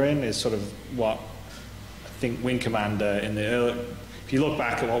story you're in, is sort of what I think Wing Commander in the early, if you look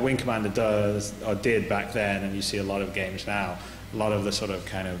back at what Wing Commander does or did back then, and you see a lot of games now, a lot of the sort of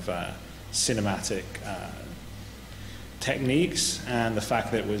kind of cinematic techniques, and the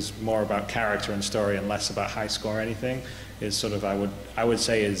fact that it was more about character and story and less about high score or anything, is sort of, I would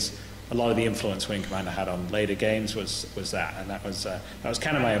say, is a lot of the influence Wing Commander had on later games was that, and that was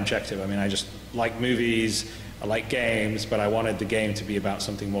kind of my objective. I mean, I just like movies, I like games, but I wanted the game to be about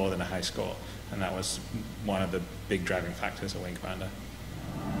something more than a high score, and that was one of the big driving factors of Wing Commander.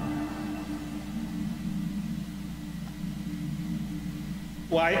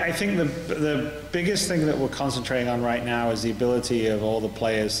 Well, I think the biggest thing that we're concentrating on right now is the ability of all the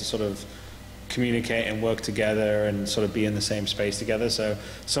players to sort of communicate and work together and sort of be in the same space together. So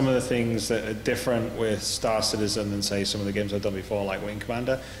some of the things that are different with Star Citizen than, say, some of the games I've done before, like Wing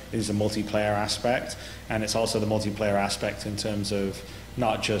Commander, is the multiplayer aspect. And it's also the multiplayer aspect in terms of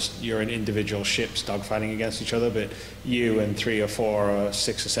not just you're in individual ships dogfighting against each other, but you and 3 or 4 or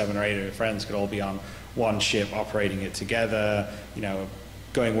 6 or 7 or 8 of your friends could all be on one ship operating it together, you know,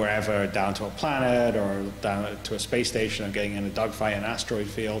 going wherever, down to a planet or down to a space station, or getting in a dogfight in an asteroid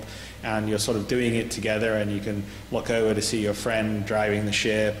field, and you're sort of doing it together, and you can look over to see your friend driving the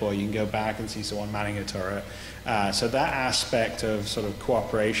ship, or you can go back and see someone manning a turret. So that aspect of sort of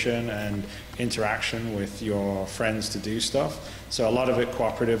cooperation and interaction with your friends to do stuff. So a lot of it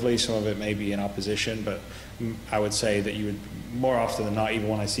cooperatively, some of it may be in opposition, but I would say that you would, more often than not, even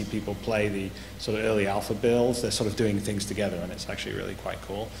when I see people play the sort of early alpha builds, they're sort of doing things together, and it's actually really quite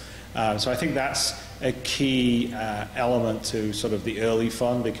cool. So I think that's a key element to sort of the early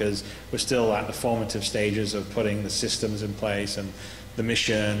fun, because we're still at the formative stages of putting the systems in place and the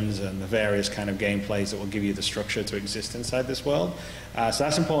missions and the various kind of gameplays that will give you the structure to exist inside this world. So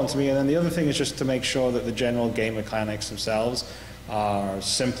that's important to me. And then the other thing is just to make sure that the general game mechanics themselves are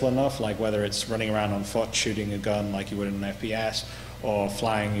simple enough, like whether it's running around on foot shooting a gun like you would in an FPS, or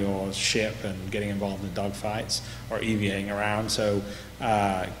flying your ship and getting involved in dogfights, or EVAing around. So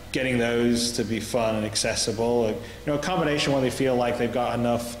getting those to be fun and accessible, you know, a combination where they feel like they've got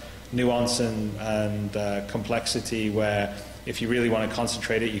enough nuance and complexity where if you really want to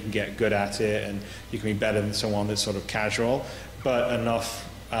concentrate it, you can get good at it, and you can be better than someone that's sort of casual, but enough,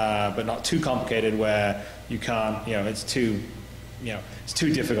 but not too complicated where you can't, you know, it's too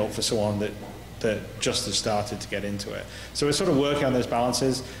difficult for someone that just has started to get into it. So we're sort of working on those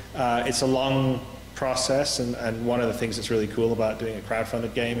balances. It's a long process, and one of the things that's really cool about doing a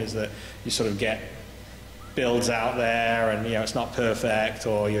crowdfunded game is that you sort of get builds out there, and you know, it's not perfect,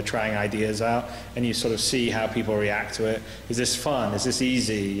 or you're trying ideas out, and you sort of see how people react to it. Is this fun? Is this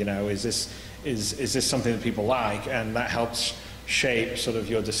easy? You know, is this something that people like? And that helps shape sort of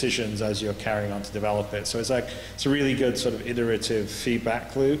your decisions as you're carrying on to develop it. So it's a really good sort of iterative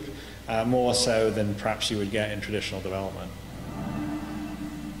feedback loop, more so than perhaps you would get in traditional development.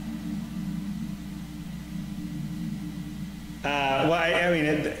 Well, I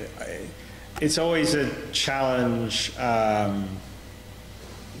mean, it's always a challenge.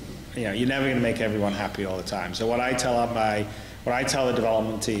 You know, you're never going to make everyone happy all the time. So what I tell the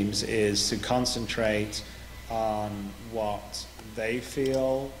development teams is to concentrate on what they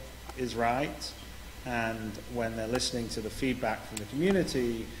feel is right, and when they're listening to the feedback from the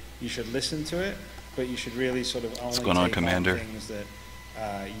community, you should listen to it, but you should really sort of only take on things that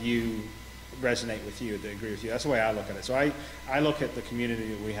you resonate with you, that agree with you. That's the way I look at it. So I look at the community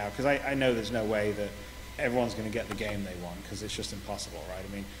that we have, because I know there's no way that everyone's going to get the game they want, because it's just impossible, right?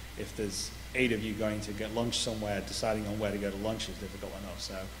 I mean, if there's 8 of you going to get lunch somewhere, deciding on where to go to lunch is difficult enough.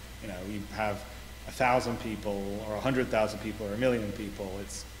 So, you know, you have 1,000 people or 100,000 people or 1 million people,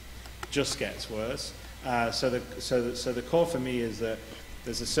 it just gets worse. So the core for me is that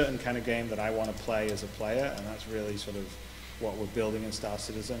there's a certain kind of game that I want to play as a player, and that's really sort of what we're building in Star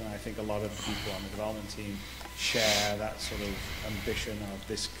Citizen. And I think a lot of the people on the development team share that sort of ambition of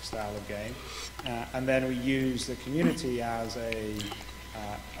this style of game. And then we use the community as a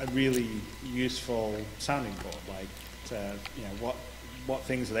really useful sounding board, like to, you know, what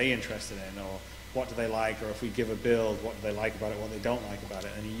things are they interested in, or what do they like, or if we give a build, what do they like about it, what they don't like about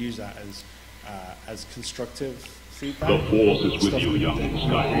it, and you use that as constructive feedback. The Force is with you, young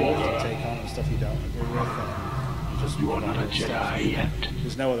Skywalker. You take on and stuff you don't agree with, and you just you are not a Jedi yet.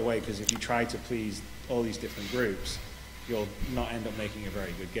 There's no other way, because if you try to please all these different groups, you'll not end up making a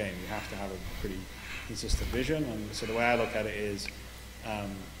very good game. You have to have a pretty consistent vision, and so the way I look at it is,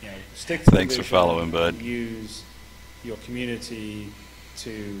 you know, stick to Thanks the for vision, following, bud. Use your community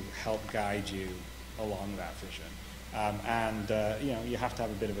to help guide you along that vision. You know, you have to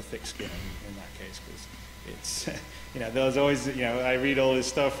have a bit of a thick skin in that case, because it's, you know, there's always, you know, I read all this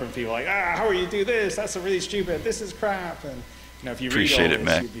stuff from people like, how will you do this? That's really stupid. This is crap. And, you know, if you Appreciate read all it, this,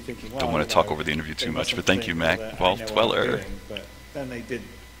 Mac. you'd be thinking, well, Don't want to talk over the interview too much, but thank you, Mac. Well, Tweller. But then they did,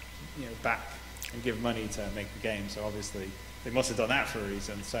 you know, back and give money to make the game, so obviously they must have done that for a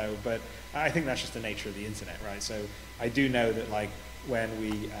reason. So, but I think that's just the nature of the internet, right? So I do know that, like, when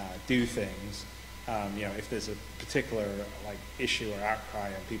we do things, you know, if there's a particular like issue or outcry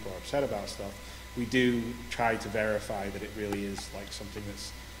and people are upset about stuff, we do try to verify that it really is like something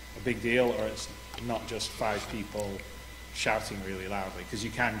that's a big deal, or it's not just 5 people shouting really loudly, because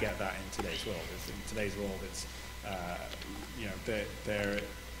you can get that in today's world. In today's world, it's you know,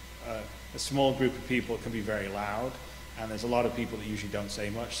 a small group of people can be very loud, and there's a lot of people that usually don't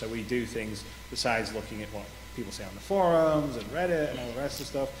say much. So we do things besides looking at what people say on the forums and Reddit and all the rest of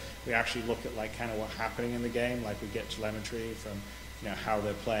the stuff. We actually look at like kind of what's happening in the game. Like we get telemetry from, you know, how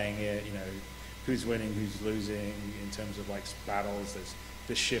they're playing it, you know, who's winning, who's losing in terms of like battles. There's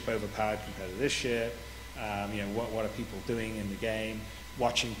this ship overpowered compared to this ship. You know, what are people doing in the game?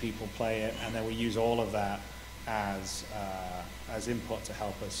 Watching people play it, and then we use all of that as input to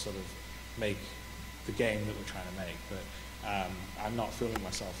help us sort of make the game that we're trying to make. But I'm not fooling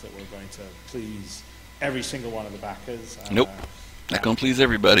myself that we're going to please every single one of the backers. Nope, not going to please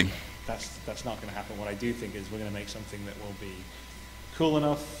everybody. That's not going to happen. What I do think is we're going to make something that will be cool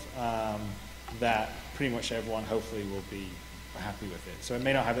enough that pretty much everyone hopefully will be happy with it. So it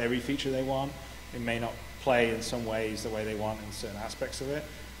may not have every feature they want. It may not play in some ways the way they want in certain aspects of it.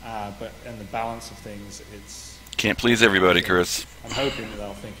 But in the balance of things, it's... Can't please everybody, Chris. I'm hoping that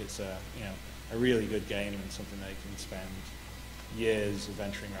they'll think it's you know, a really good game and something they can spend years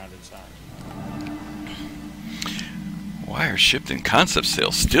adventuring around inside. Why are shipped in concept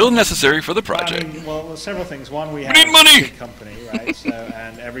sales still necessary for the project? I mean, well, several things. One, we have need money! a big company, right? So,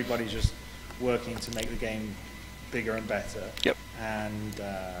 and everybody's just working to make the game bigger and better. Yep. And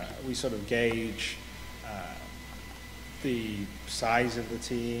we sort of gauge the size of the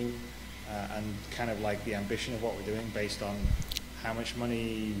team and kind of like the ambition of what we're doing based on how much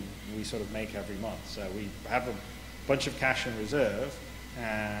money we sort of make every month. So we have a bunch of cash in reserve,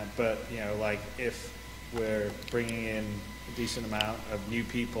 but you know, like if we're bringing in a decent amount of new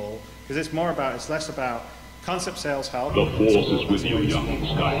people, because it's less about concept sales help. The Force is with you, young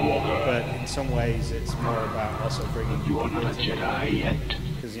Skywalker. But in some ways, it's more about also bringing You are not a Jedi yet.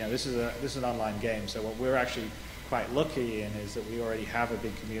 because you know this is an online game. So what we're actually quite lucky in is that we already have a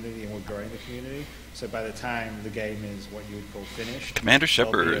big community and we're growing the community. So by the time the game is what you would call finished, Commander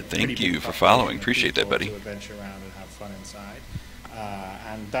Shepard, thank you for following. Appreciate that, buddy. To adventure around and have fun inside.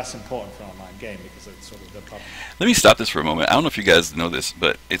 And that's important for an online game because it's sort of the problem. Let me stop this for a moment. I don't know if you guys know this,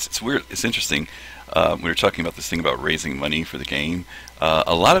 but it's weird. It's interesting. We were talking about this thing about raising money for the game.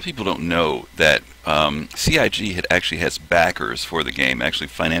 A lot of people don't know that CIG actually has backers for the game, actually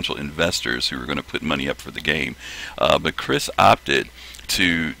financial investors who are going to put money up for the game. But Chris opted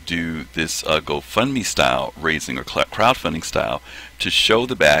to do this GoFundMe style raising or crowdfunding style to show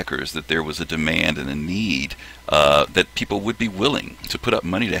the backers that there was a demand and a need that people would be willing to put up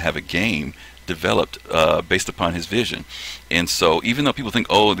money to have a game developed based upon his vision. And so even though people think,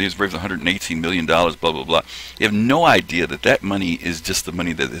 oh, these raised $118 million, blah, blah, blah, they have no idea that that money is just the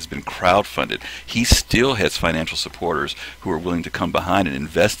money that has been crowdfunded. He still has financial supporters who are willing to come behind and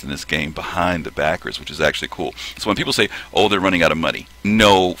invest in this game behind the backers, which is actually cool. So when people say, oh, they're running out of money,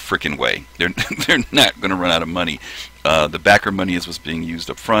 no freaking way. They're not going to run out of money. The backer money is what's being used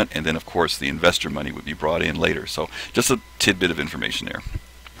up front, and then, of course, the investor money would be brought in later. So just a tidbit of information there.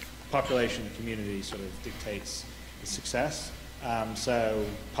 Population and community sort of dictates the success. So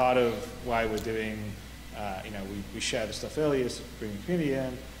part of why we're doing, we share the stuff earlier to bring the community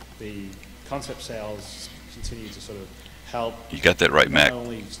in. The concept sales continue to sort of help. You got that right, Mac. Not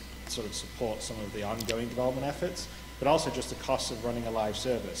only sort of support some of the ongoing development efforts, but also just the cost of running a live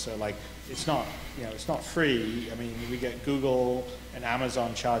service. So like, it's not free. I mean, we get Google and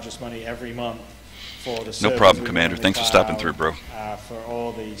Amazon charge us money every month for the servers. No problem, Commander. Thanks for stopping through, bro. For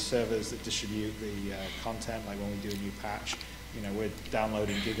all the servers that distribute the content, like when we do a new patch, we're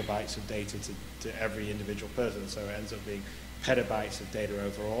downloading gigabytes of data to every individual person, so it ends up being petabytes of data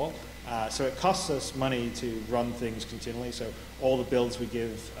overall. So it costs us money to run things continually. So all the builds we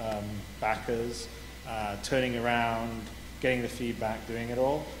give backers, turning around, getting the feedback, doing it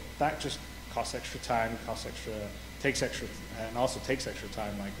all, that just costs extra time, takes extra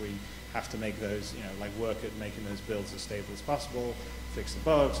time. Like we have to make those, like work at making those builds as stable as possible, fix the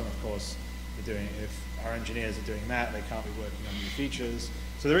bugs, and of course, if our engineers are doing that, they can't be working on new features.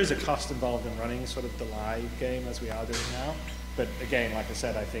 So there is a cost involved in running sort of the live game as we are doing now. But again, like I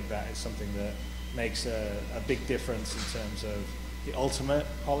said, I think that is something that makes a big difference in terms of the ultimate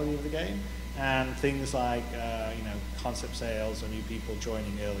quality of the game. And things like concept sales or new people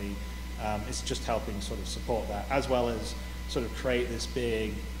joining early, it's just helping sort of support that, as well as sort of create this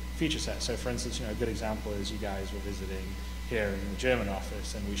big feature set. So for instance, a good example is you guys were visiting here in the German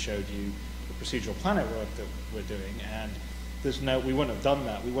office, and we showed you the procedural planet work that we're doing, and we wouldn't have done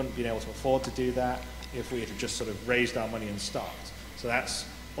that. We wouldn't have been able to afford to do that if we had just sort of raised our money and stopped. So that's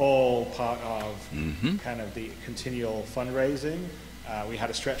all part of kind of the continual fundraising. We had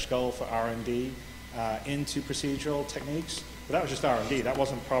a stretch goal for R&D into procedural techniques, but that was just R&D. That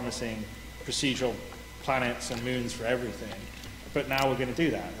wasn't promising procedural planets and moons for everything. But now we're going to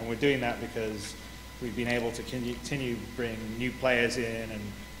do that, and we're doing that because we've been able to continue to bring new players in and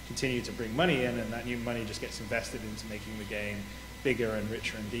continue to bring money in, and that new money just gets invested into making the game bigger and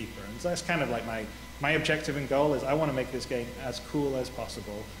richer and deeper. And so that's kind of like my objective and goal is I want to make this game as cool as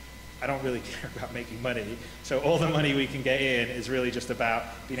possible. I don't really care about making money, so all the money we can get in is really just about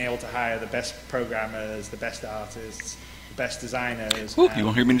being able to hire the best programmers, the best artists, the best designers. Ooh, you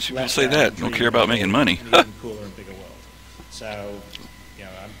won't hear many people say that. You don't care about making money. An even cooler and bigger world. So,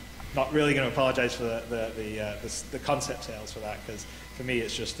 I'm not really going to apologize for the concept sales for that, because for me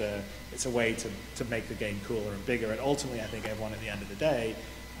it's just it's a way to make the game cooler and bigger, and ultimately I think everyone at the end of the day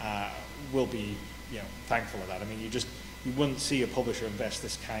will be thankful of that. I mean, you wouldn't see a publisher invest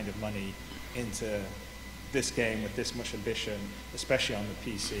this kind of money into this game with this much ambition, especially on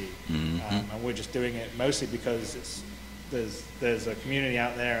the PC. And we're just doing it mostly because there's a community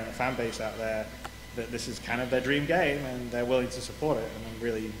out there and a fan base out there that this is kind of their dream game, and they're willing to support it. And I'm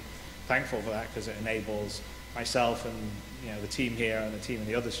really thankful for that, because it enables myself and the team here and the team in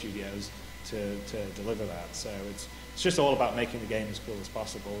the other studios to deliver that. So it's just all about making the game as cool as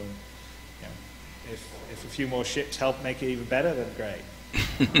possible. And if a few more ships help make it even better, then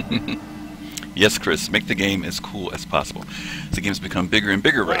great. Yes, Chris, make the game as cool as possible. The game's become bigger and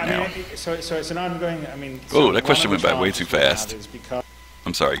bigger right now. So it's an ongoing. Oh, that question went by way too fast.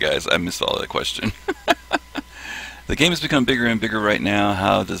 I'm sorry, guys. I missed all that question. The game has become bigger and bigger right now.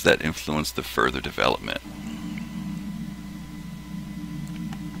 How does that influence the further development?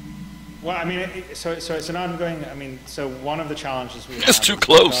 Well, so it's an ongoing. So one of the challenges we have. It's too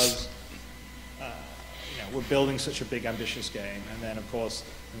close. Because, we're building such a big, ambitious game, and then, of course,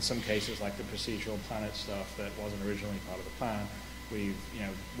 in some cases, like the procedural planet stuff that wasn't originally part of the plan, we've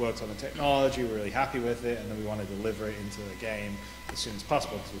worked on the technology, we're really happy with it, and then we want to deliver it into the game as soon as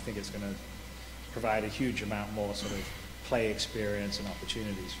possible, because we think it's going to provide a huge amount more sort of play experience and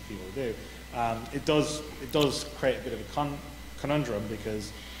opportunities for people to do. It does create a bit of a conundrum,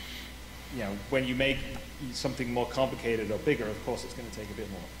 because when you make something more complicated or bigger, of course, it's going to take a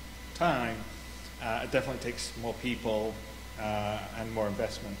bit more time. It definitely takes more people and more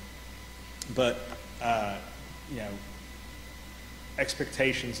investment, but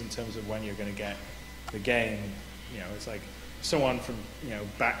expectations in terms of when you're going to get the game, it's like someone from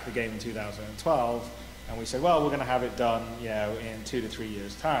back the game in 2012, and we said, well, we're going to have it done in 2 to 3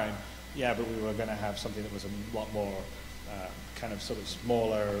 years time. Yeah, but we were going to have something that was a lot more kind of sort of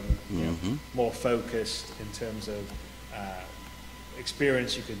smaller, you know, more focused in terms of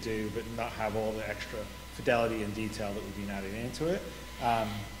experience you could do, but not have all the extra fidelity and detail that we've been adding into it.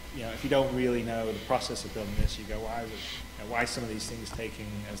 You know, if you don't really know the process of building this, you go, why some of these things taking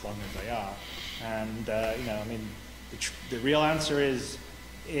as long as they are? And you know, I mean, the real answer is,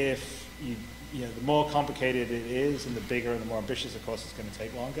 if you know, the more complicated it is, and the bigger and the more ambitious, of course, it's going to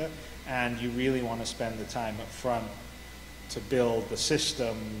take longer. And you really want to spend the time up front to build the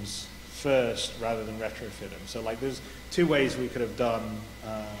systems first rather than retrofit them. So like, there's two ways we could have done,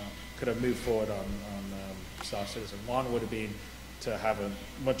 could have moved forward on Star Citizen. One would have been to have a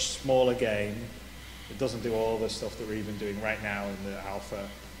much smaller game. It doesn't do all the stuff that we're even doing right now in the alpha,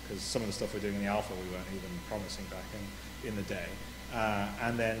 because some of the stuff we're doing in the alpha we weren't even promising back in the day.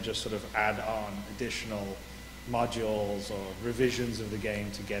 And then just sort of add on additional modules or revisions of the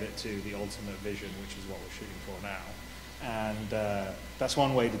game to get it to the ultimate vision, which is what we're shooting for now. And that's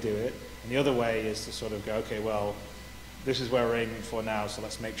one way to do it. And the other way is to sort of go, okay, well, this is where we're aiming for now, so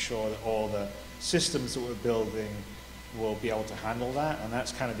let's make sure that all the systems that we're building will be able to handle that. And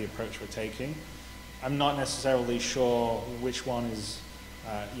that's kind of the approach we're taking. I'm not necessarily sure which one is,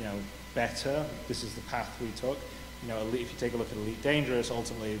 you know, better. This is the path we took. You know, if you take a look at Elite Dangerous,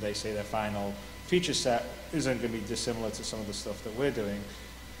 ultimately they say their final feature set isn't going to be dissimilar to some of the stuff that we're doing,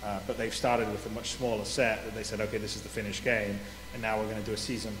 but they've started with a much smaller set that they said, okay, this is the finished game, and now we're going to do a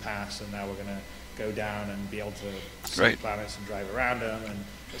season pass, and now we're going to go down and be able to see planets and drive around them, and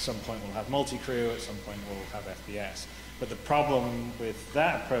at some point we'll have multi-crew, at some point we'll have FPS. But the problem with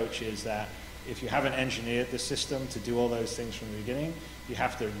that approach is that if you haven't engineered the system to do all those things from the beginning, you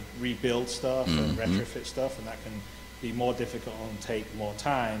have to rebuild stuff and retrofit stuff, and that can be more difficult and take more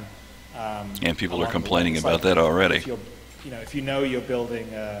time. And people are complaining about that already. If you know you're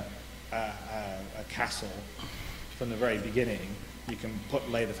building a castle from the very beginning, you can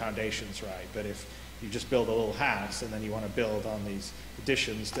lay the foundations right. But if you just build a little house and then you want to build on these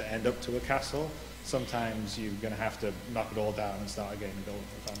additions to end up to a castle, sometimes you're going to have to knock it all down and start again and build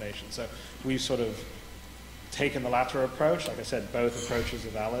the foundation. So we've sort of taken the latter approach. Like I said, both approaches are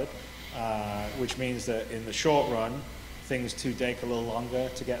valid, which means that in the short run, things do take a little longer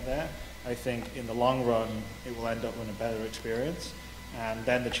to get there. I think in the long run, it will end up with a better experience. And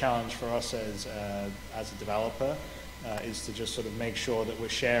then the challenge for us as a developer is to just sort of make sure that we're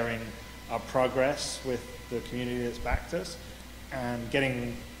sharing our progress with the community that's backed us, and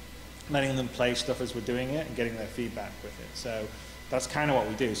letting them play stuff as we're doing it and getting their feedback with it. So that's kind of what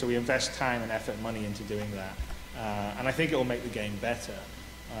we do. So we invest time and effort and money into doing that. And I think it will make the game better.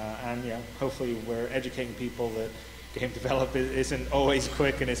 And you know, hopefully we're educating people that game development isn't always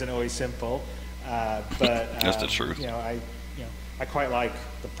quick and isn't always simple. But that's the truth. You know, I quite like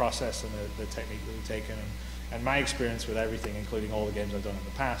the process and the technique that we've taken. And my experience with everything, including all the games I've done in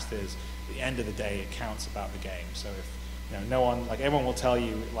the past, is at the end of the day, it counts about the game. So if no one, like everyone will tell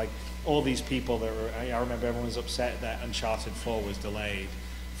you, like all these people that were, I remember everyone was upset that Uncharted 4 was delayed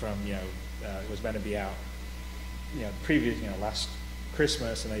from, it was meant to be out, last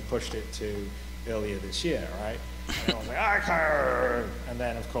Christmas, and they pushed it to earlier this year, right? And everyone's like, I can't. And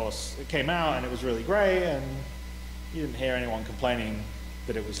then of course it came out and it was really great, and you didn't hear anyone complaining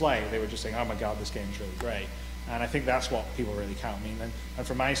that it was late. They were just saying, oh my God, this game's really great. And I think that's what people really count. I mean, and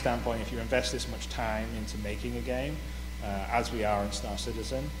from my standpoint, if you invest this much time into making a game, as we are in Star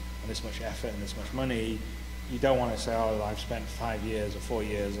Citizen, and this much effort and this much money, you don't want to say, oh, I've spent 5 years or 4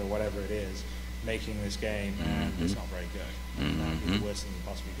 years or whatever it is making this game, and it's not very good. That would be the worst thing you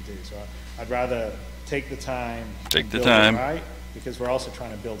possibly could do. So I'd rather take the time, build it right, because we're also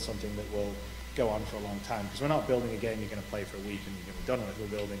trying to build something that will go on for a long time. Because we're not building a game you're going to play for a week and you're going to be done with it.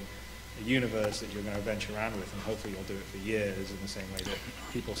 We're building a universe that you're going to venture around with, and hopefully you'll do it for years, in the same way that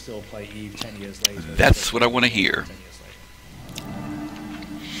people still play Eve 10 years later. That's what I want to hear.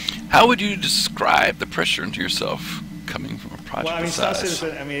 How would you describe the pressure into yourself coming from a project? Well, I mean, Star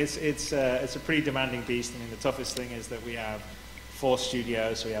Citizen, I mean, it's a pretty demanding beast. I mean, the toughest thing is that we have 4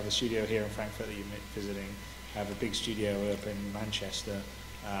 studios. So we have a studio here in Frankfurt that you're visiting. We have a big studio up in Manchester.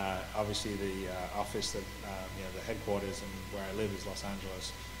 Obviously, the office that the headquarters and where I live is Los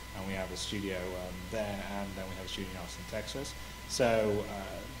Angeles, and we have a studio there, and then we have a studio in Austin, Texas. So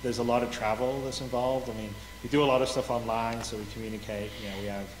there's a lot of travel that's involved. I mean, we do a lot of stuff online, so we communicate. We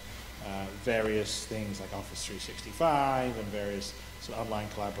have various things like Office 365 and various sort of online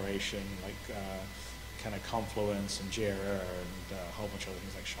collaboration, like kind of Confluence and Jira and a whole bunch of other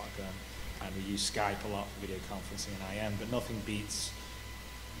things like Shotgun. And we use Skype a lot for video conferencing and IM, but nothing beats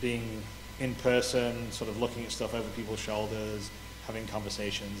being in person, sort of looking at stuff over people's shoulders, having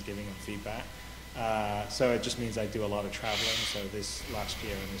conversations, giving them feedback. So it just means I do a lot of traveling. So this last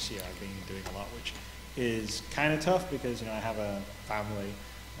year and this year I've been doing a lot, which is kind of tough because, I have a family,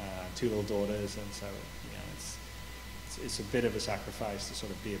 2 little daughters, and so, it's a bit of a sacrifice to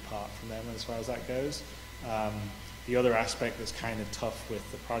sort of be apart from them as far as that goes. The other aspect that's kind of tough with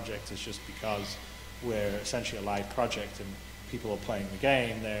the project is just because we're essentially a live project and people are playing the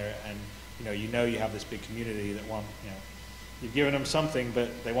game there, and you have this big community that want, you've given them something, but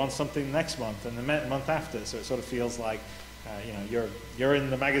they want something next month and the month after. So it sort of feels like, you're in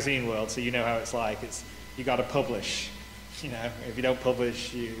the magazine world, so you know how it's like. You got to publish. If you don't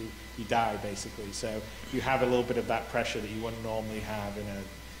publish, you die basically. So you have a little bit of that pressure that you wouldn't normally have in a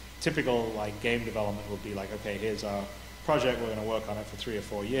typical game development. Would be like, okay, here's our project. We're going to work on it for 3 or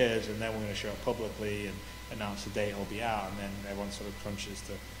 4 years, and then we're going to show it publicly and announce the date it'll be out, and then everyone sort of crunches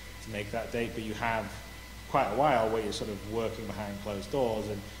to make that date. But you have quite a while where you're sort of working behind closed doors,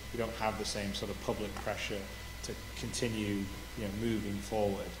 and you don't have the same sort of public pressure to continue moving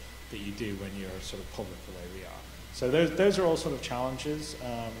forward that you do when you're sort of public the way we are. So those are all sort of challenges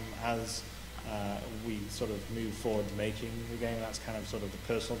as we sort of move forward making the game. That's kind of sort of the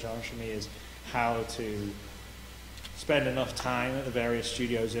personal challenge for me, is how to spend enough time at the various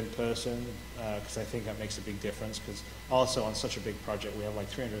studios in person, because I think that makes a big difference. Because also on such a big project, we have like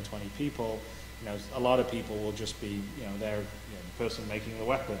 320 people. A lot of people will just be, they're the person making the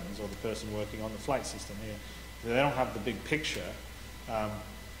weapons or the person working on the flight system. They don't have the big picture, and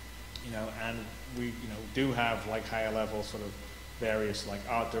we, do have like higher level sort of various like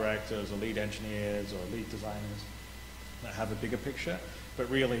art directors or lead engineers or lead designers that have a bigger picture. But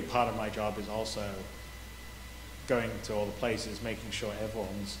really, part of my job is also going to all the places, making sure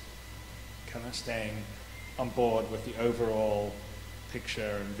everyone's kind of staying on board with the overall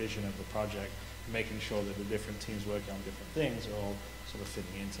picture and vision of the project, making sure that the different teams working on different things are all sort of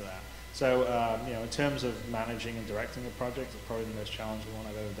fitting into that. So, in terms of managing and directing a project, it's probably the most challenging one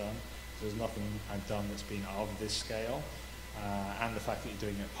I've ever done. There's nothing I've done that's been of this scale. And the fact that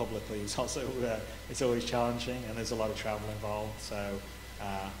you're doing it publicly is also, it's always challenging, and there's a lot of travel involved. So,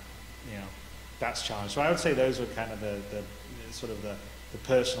 that's challenging. So I would say those are kind of the sort of the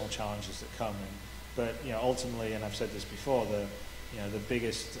personal challenges that come in. But, ultimately, and I've said this before, the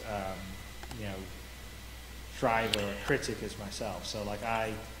biggest, driver or critic is myself. So like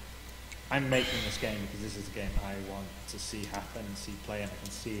I'm making this game because this is the game I want to see happen and see play, and I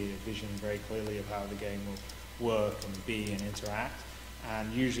can see a vision very clearly of how the game will work and be and interact.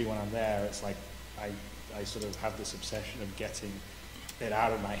 And usually when I'm there, it's like I sort of have this obsession of getting it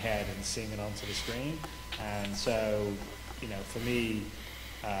out of my head and seeing it onto the screen. And so, for me,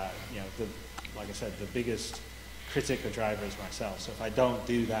 like I said, the biggest critic or driver is myself. So if I don't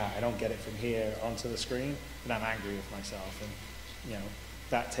do that, I don't get it from here onto the screen, then I'm angry with myself. And,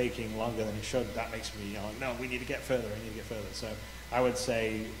 that taking longer than it should, that makes me, no, we need to get further, So I would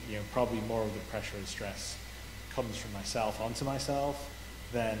say, probably more of the pressure and stress comes from myself onto myself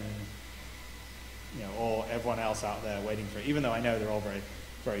than, or everyone else out there waiting for it. Even though I know they're all very,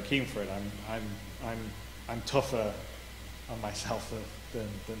 very keen for it, I'm tougher on myself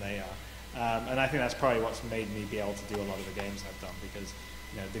than they are. And I think that's probably what's made me be able to do a lot of the games I've done, because,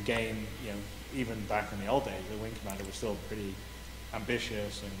 the game, even back in the old days, the Wing Commander was still pretty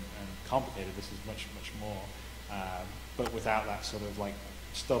ambitious and complicated. This is much, much more. But without that sort of like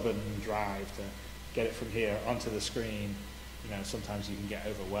stubborn drive to get it from here onto the screen, sometimes you can get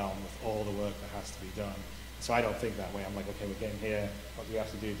overwhelmed with all the work that has to be done. So I don't think that way. I'm like, okay, we're getting here. What do we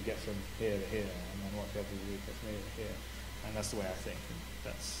have to do to get from here to here? And then what do we have to do to get from here to here? And that's the way I think.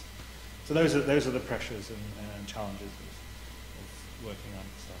 And so those are the pressures and challenges of working on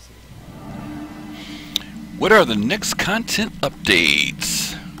Star Citizen. What are the next content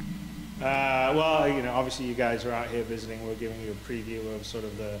updates? Well, obviously you guys are out here visiting. We're giving you a preview of sort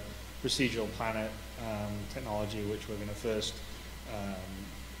of the procedural planet technology, which we're going to first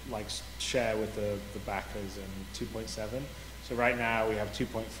share with the backers in 2.7. So right now we have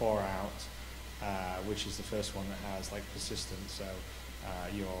 2.4 out, which is the first one that has like persistence. So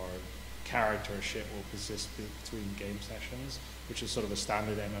your character or ship will persist between game sessions, which is sort of a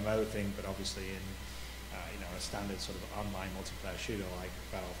standard MMO thing, but obviously in a standard sort of online multiplayer shooter like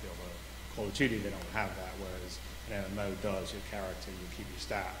Battlefield or Call of Duty, they don't have that, whereas an MMO does. Your character, you keep your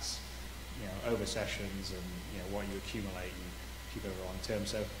stats, over sessions, and what you accumulate, you keep over long term.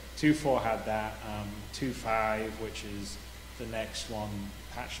 So 2.4 had that. 2.5, which is the next one,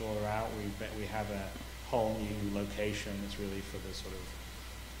 patched all out. We have a whole new location that's really for the sort of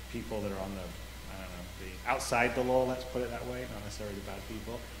people that are on the outside the law, let's put it that way, not necessarily the bad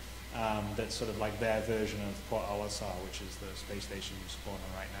people. That's sort of like their version of Port Olisar, which is the space station you spawn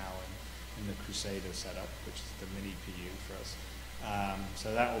on right now in in the Crusader setup, which is the mini PU for us.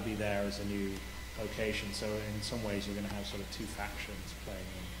 So that will be there as a new location. So in some ways you're going to have sort of two factions playing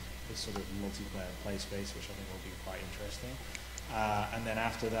in this sort of multiplayer play space, which I think will be quite interesting. And then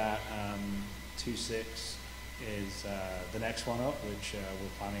after that, 2.6 is the next one up, which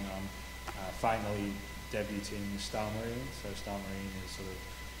we're planning on finally debuting Star Marine. So Star Marine is sort of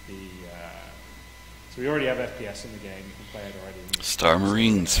the... so we already have FPS in the game, you can play it already. Star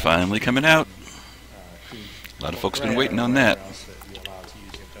Marine's finally coming out. A lot of folks have been waiting on that.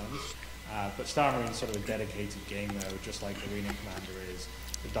 But Star Marine is sort of a dedicated game mode, just like Arena Commander is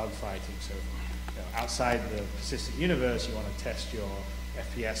for dogfighting. So outside the persistent universe, you want to test your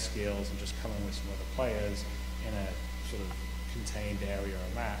FPS skills and just come in with some other players in a sort of contained area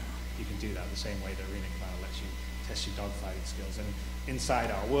or map. You can do that the same way that Arena Commander lets you test your dogfighting skills. And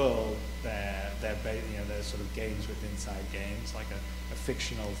inside our world, there's sort of games with inside games, like a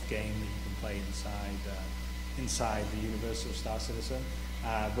fictional game that you can play inside the universe of Star Citizen.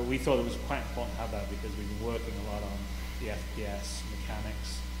 But we thought it was quite important to have that because we've been working a lot on the FPS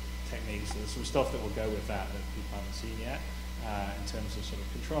mechanics, techniques. So there's some stuff that will go with that people haven't seen yet in terms of sort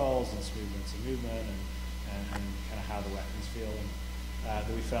of controls and smoothness of movement and kind of how the weapons feel. And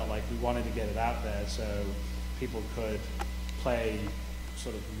that we felt like we wanted to get it out there so people could play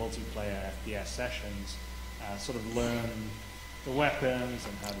sort of multiplayer FPS sessions, sort of learn the weapons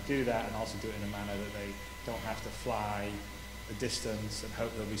and how to do that, and also do it in a manner that they don't have to fly a distance and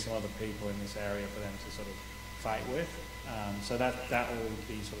hope there'll be some other people in this area for them to sort of fight with. So that will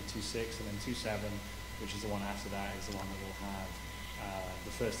be sort of 2.6, and then 2.7, which is the one after that, is the one that will have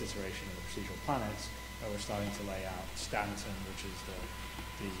the first iteration of the procedural planets, where we're starting to lay out Stanton, which is the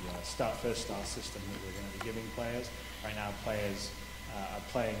first star system that we're going to be giving players. Right now, players are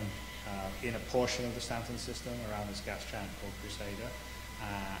playing in a portion of the Stanton system around this gas giant called Crusader,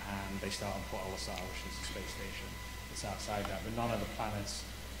 and they start on Port Olisar, which is the space station. It's outside that, but none of the planets,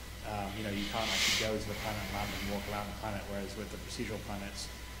 you can't actually go to the planet and land and walk around the planet, whereas with the procedural planets,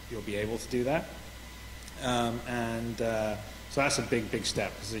 you'll be able to do that. So that's a big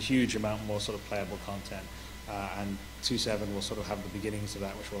step, because there's a huge amount more sort of playable content. And 2.7 will sort of have the beginnings of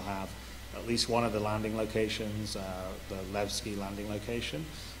that, which will have at least one of the landing locations, the Levski landing location,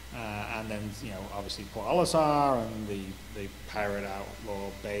 and then obviously Port Olisar and the pirate outlaw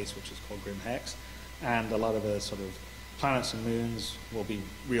base, which is called Grim Hex, and a lot of the sort of planets and moons will be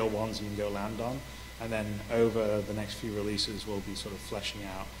real ones you can go land on, and then over the next few releases we'll be sort of fleshing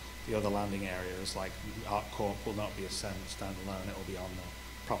out the other landing areas. Like ArcCorp will not be a standalone; it will be on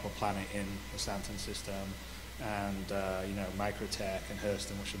the proper planet in the Stanton system. And Microtech and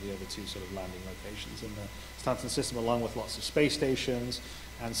Hurston, which are the other two sort of landing locations in the Stanton system, along with lots of space stations.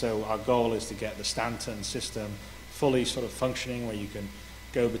 And so our goal is to get the Stanton system fully sort of functioning, where you can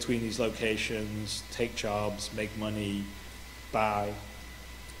go between these locations, take jobs, make money, buy,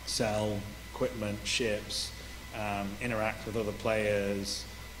 sell equipment, ships, interact with other players,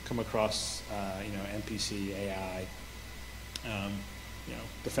 come across NPC, AI,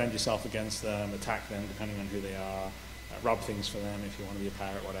 defend yourself against them, attack them depending on who they are, rob things for them if you want to be a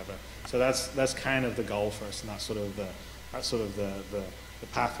pirate, whatever. So that's kind of the goal for us, and that's sort of the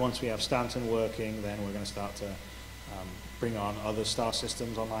path. Once we have Stanton working, then we're going to start to bring on other star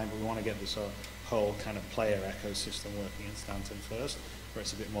systems online, but we want to get this whole kind of player ecosystem working in Stanton first, where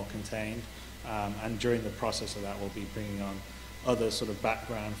it's a bit more contained. And during the process of that, we'll be bringing on other sort of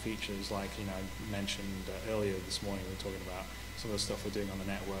background features, like I mentioned earlier this morning, we were talking about some of the stuff we're doing on the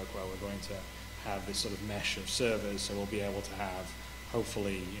network, where we're going to have this sort of mesh of servers, so we'll be able to have,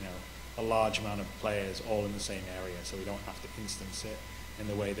 hopefully, a large amount of players all in the same area, so we don't have to instance it in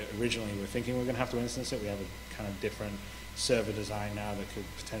the way that originally we were thinking we were going to have to instance it. We have a kind of different server design now that could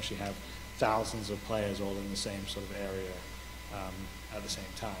potentially have thousands of players all in the same sort of area at the same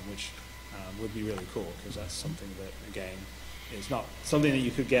time, which would be really cool, because that's something that, again, is not something that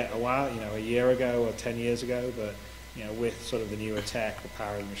you could get a year ago or 10 years ago, but with sort of the newer tech, the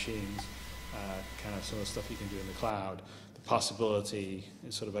power of the machines, kind of some of the stuff you can do in the cloud, the possibility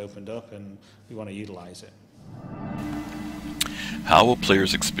is sort of opened up, and we want to utilize it. How will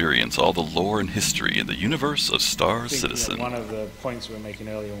players experience all the lore and history in the universe of Star Citizen? One of the points we were making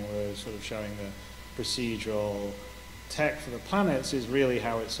earlier when we were sort of showing the procedural tech for the planets is really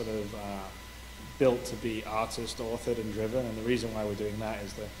how it's sort of built to be artist, authored, and driven. And the reason why we're doing that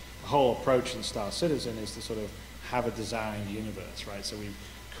is the whole approach in Star Citizen is to sort of have a designed universe, right? So we've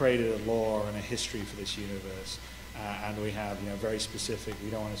created a lore and a history for this universe, and we have very specific. We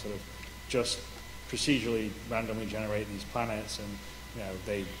don't want to sort of just procedurally randomly generate these planets and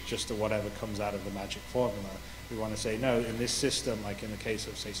they just do whatever comes out of the magic formula. We want to say, no, in this system, like in the case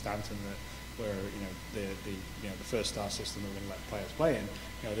of, say, Stanton, where the first star system we're going to let players play in,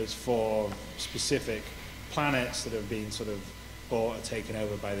 there's 4 specific planets that have been sort of bought or taken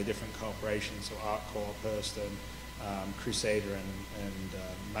over by the different corporations. So ArcCorp, Hurston, Crusader, and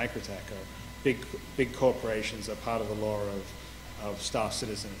Microtech are big corporations that are part of the lore of Star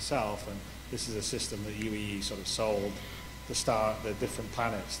Citizen itself. And this is a system that UEE sort of sold the different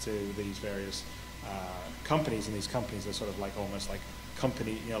planets to these various companies, and these companies are sort of like almost like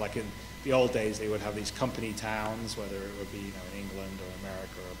company, like in the old days they would have these company towns, whether it would be in England or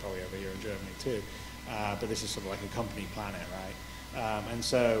America or probably over here in Germany too, but this is sort of like a company planet, right? And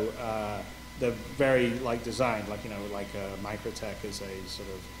so they're very like designed, like Microtech is a sort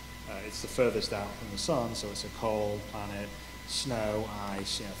of it's the furthest out from the sun, so it's a cold planet, snow,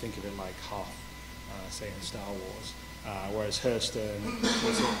 ice, think of it like Hoth, say in Star Wars. Whereas Hurston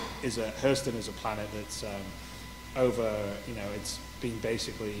is a planet that's over, it's been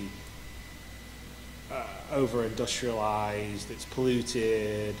basically over industrialized, it's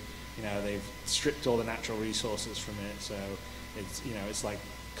polluted, they've stripped all the natural resources from it, so it's like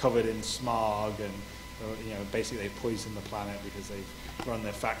covered in smog, and basically they've poisoned the planet because they've run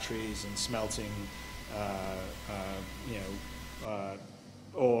their factories and smelting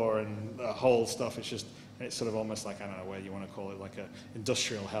ore and the whole stuff. It's sort of almost like, I don't know where you want to call it, like an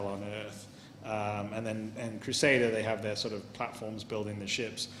industrial hell on Earth. And Crusader, they have their sort of platforms building the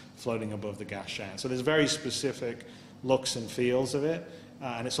ships floating above the gas giant. So there's very specific looks and feels of it,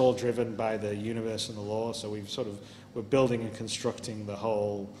 and it's all driven by the universe and the lore. So we're building and constructing the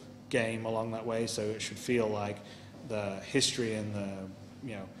whole game along that way. So it should feel like the history and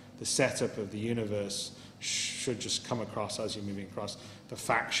the setup of the universe should just come across as you're moving across. The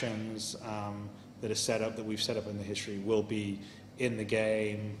factions that we've set up in the history will be in the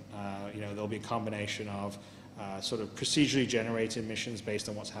game. There'll be a combination of sort of procedurally generated missions based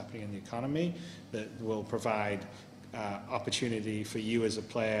on what's happening in the economy that will provide opportunity for you as a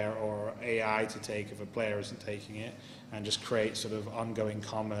player or AI to take if a player isn't taking it, and just create sort of ongoing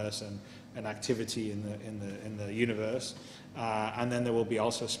commerce and activity in the universe. And then there will be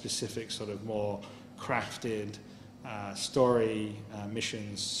also specific sort of more crafted story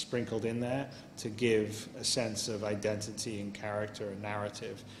missions sprinkled in there to give a sense of identity and character and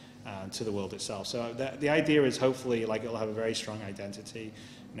narrative to the world itself. So the idea is hopefully like it'll have a very strong identity.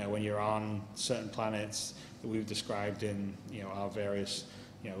 When you're on certain planets that we've described in our various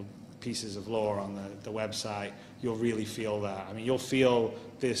pieces of lore on the website, you'll really feel that. I mean, you'll feel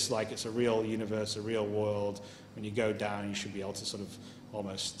this like it's a real universe, a real world. When you go down, you should be able to sort of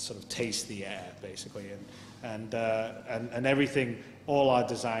almost taste the air, basically, and everything. All our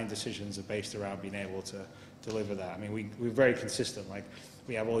design decisions are based around being able to deliver that. I mean, we're very consistent. Like,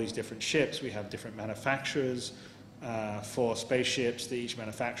 we have all these different ships. We have different manufacturers for spaceships. Each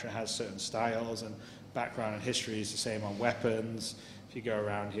manufacturer has certain styles, and background and history is the same on weapons. If you go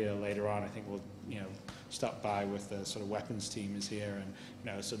around here later on, I think we'll stop by with the sort of weapons team is here,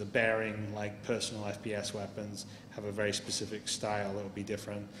 and so the bearing, like personal FPS weapons, have a very specific style that will be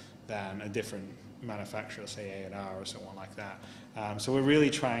different than a different manufacturer, say A&R or someone like that. So we're really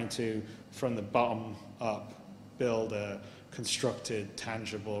trying to, from the bottom up, build a constructed,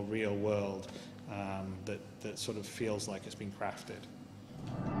 tangible, real world that sort of feels like it's been crafted.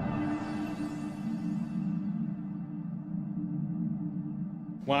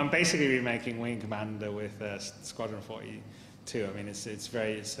 Well, I'm basically remaking Wing Commander with Squadron 42. I mean, it's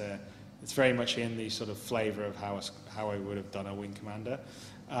very much in the sort of flavor of how I would have done a Wing Commander.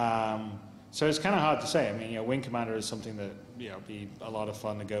 So it's kind of hard to say. I mean, Wing Commander is something that be a lot of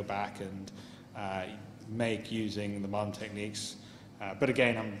fun to go back and make using the modern techniques. But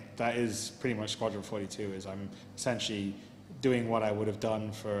again, that is pretty much Squadron 42. Is I'm essentially doing what I would have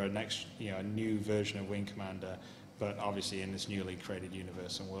done for a new version of Wing Commander, but obviously in this newly created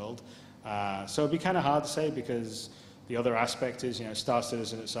universe and world. So it'd be kind of hard to say, because the other aspect is, Star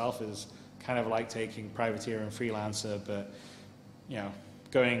Citizen itself is kind of like taking Privateer and Freelancer, but,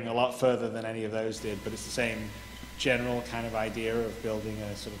 going a lot further than any of those did, but it's the same general kind of idea of building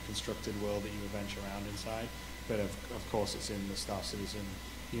a sort of constructed world that you adventure around inside. But of course it's in the Star Citizen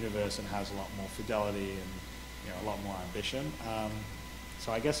universe and has a lot more fidelity and, a lot more ambition.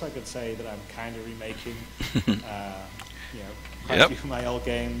 So I guess I could say that I'm kind of remaking, quite a few of my old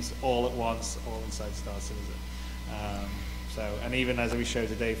games all at once, all inside Star Citizen. And even as we showed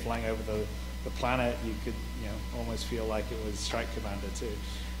today, flying over the planet, you could, almost feel like it was Strike Commander too.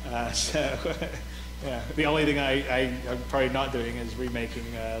 The only thing I'm probably not doing is remaking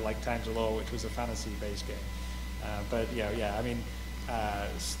like Times of Law, which was a fantasy-based game. But I mean,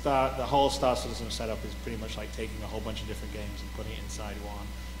 The whole Star Citizen setup is pretty much like taking a whole bunch of different games and putting it inside one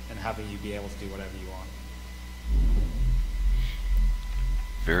and having you be able to do whatever you want.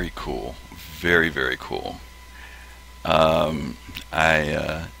 Very cool. Very, very cool.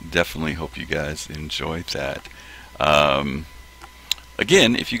 I definitely hope you guys enjoyed that.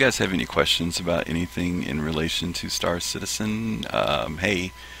 Again, if you guys have any questions about anything in relation to Star Citizen,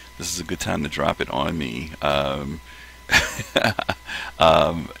 hey, this is a good time to drop it on me.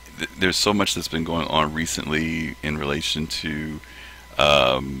 There's so much that's been going on recently in relation to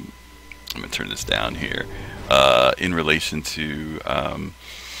I'm going to turn this down here. In relation to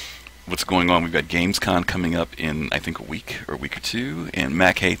what's going on, we've got Gamescom coming up in, I think, a week or two. And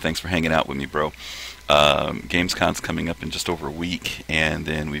Mac, hey, thanks for hanging out with me, bro. Gamescom's coming up in just over a week, and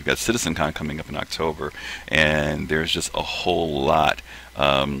then we've got CitizenCon coming up in October. And there's just a whole lot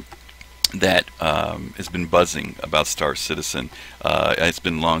that has been buzzing about Star Citizen. It's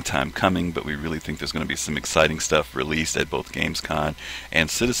been a long time coming, but we really think there's going to be some exciting stuff released at both Gamescom and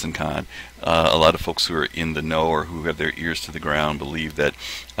CitizenCon. A lot of folks who are in the know or who have their ears to the ground believe that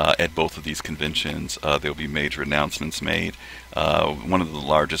at both of these conventions there will be major announcements made. One of the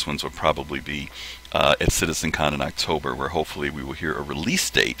largest ones will probably be at CitizenCon in October, where hopefully we will hear a release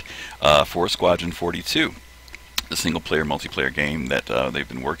date for Squadron 42. The single-player, multiplayer game that they've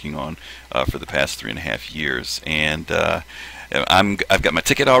been working on for the past 3.5 years, and I've got my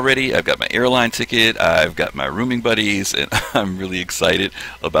ticket already. I've got my airline ticket. I've got my rooming buddies, and I'm really excited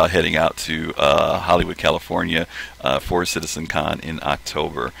about heading out to Hollywood, California for CitizenCon in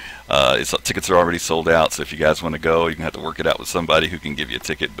October. Tickets are already sold out, so if you guys want to go, you're going to have to work it out with somebody who can give you a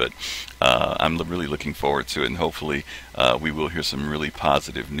ticket, but I'm really looking forward to it, and hopefully we will hear some really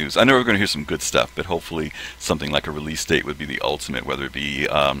positive news. I know we're going to hear some good stuff, but hopefully something like a release date would be the ultimate, whether it be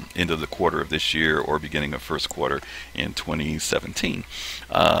end of the quarter of this year or beginning of first quarter in 2017.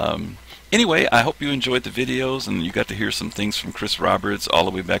 Anyway, I hope you enjoyed the videos and you got to hear some things from Chris Roberts all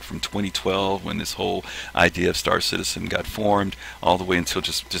the way back from 2012 when this whole idea of Star Citizen got formed, all the way until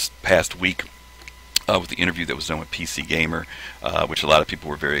just past week with the interview that was done with PC Gamer, which a lot of people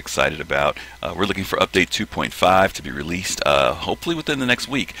were very excited about. We're looking for update 2.5 to be released hopefully within the next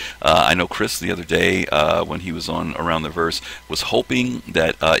week. I know Chris the other day when he was on Around the Verse was hoping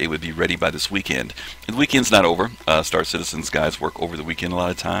that it would be ready by this weekend. And the weekend's not over. Star Citizen's guys work over the weekend a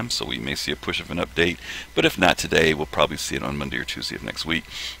lot of times, so we may see a push of an update. But if not today, we'll probably see it on Monday or Tuesday of next week.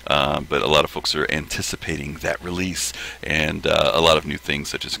 But a lot of folks are anticipating that release, and a lot of new things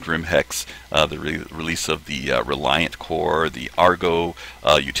such as Grim Hex, the release of the Reliant Core, the Argo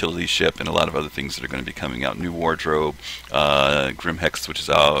utility ship, and a lot of other things that are going to be coming out. New wardrobe, Grim Hex, which is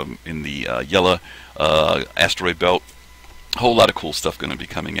in the Yellow asteroid belt. A whole lot of cool stuff going to be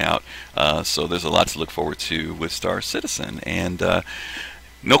coming out. So there's a lot to look forward to with Star Citizen. And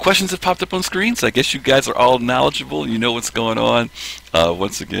no questions have popped up on screen, so I guess you guys are all knowledgeable. You know what's going on.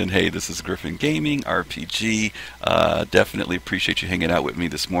 Once again, hey, this is Griffin Gaming RPG. Definitely appreciate you hanging out with me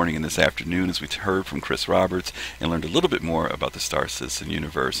this morning and this afternoon as we heard from Chris Roberts and learned a little bit more about the Star Citizen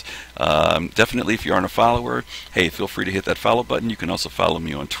universe. Definitely, if you aren't a follower, hey, feel free to hit that follow button. You can also follow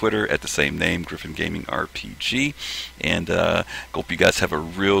me on Twitter at the same name, GriffinGamingRPG. And hope you guys have a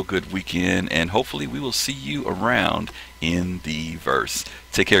real good weekend, and hopefully we will see you around in the verse.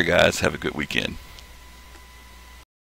 Take care, guys. Have a good weekend.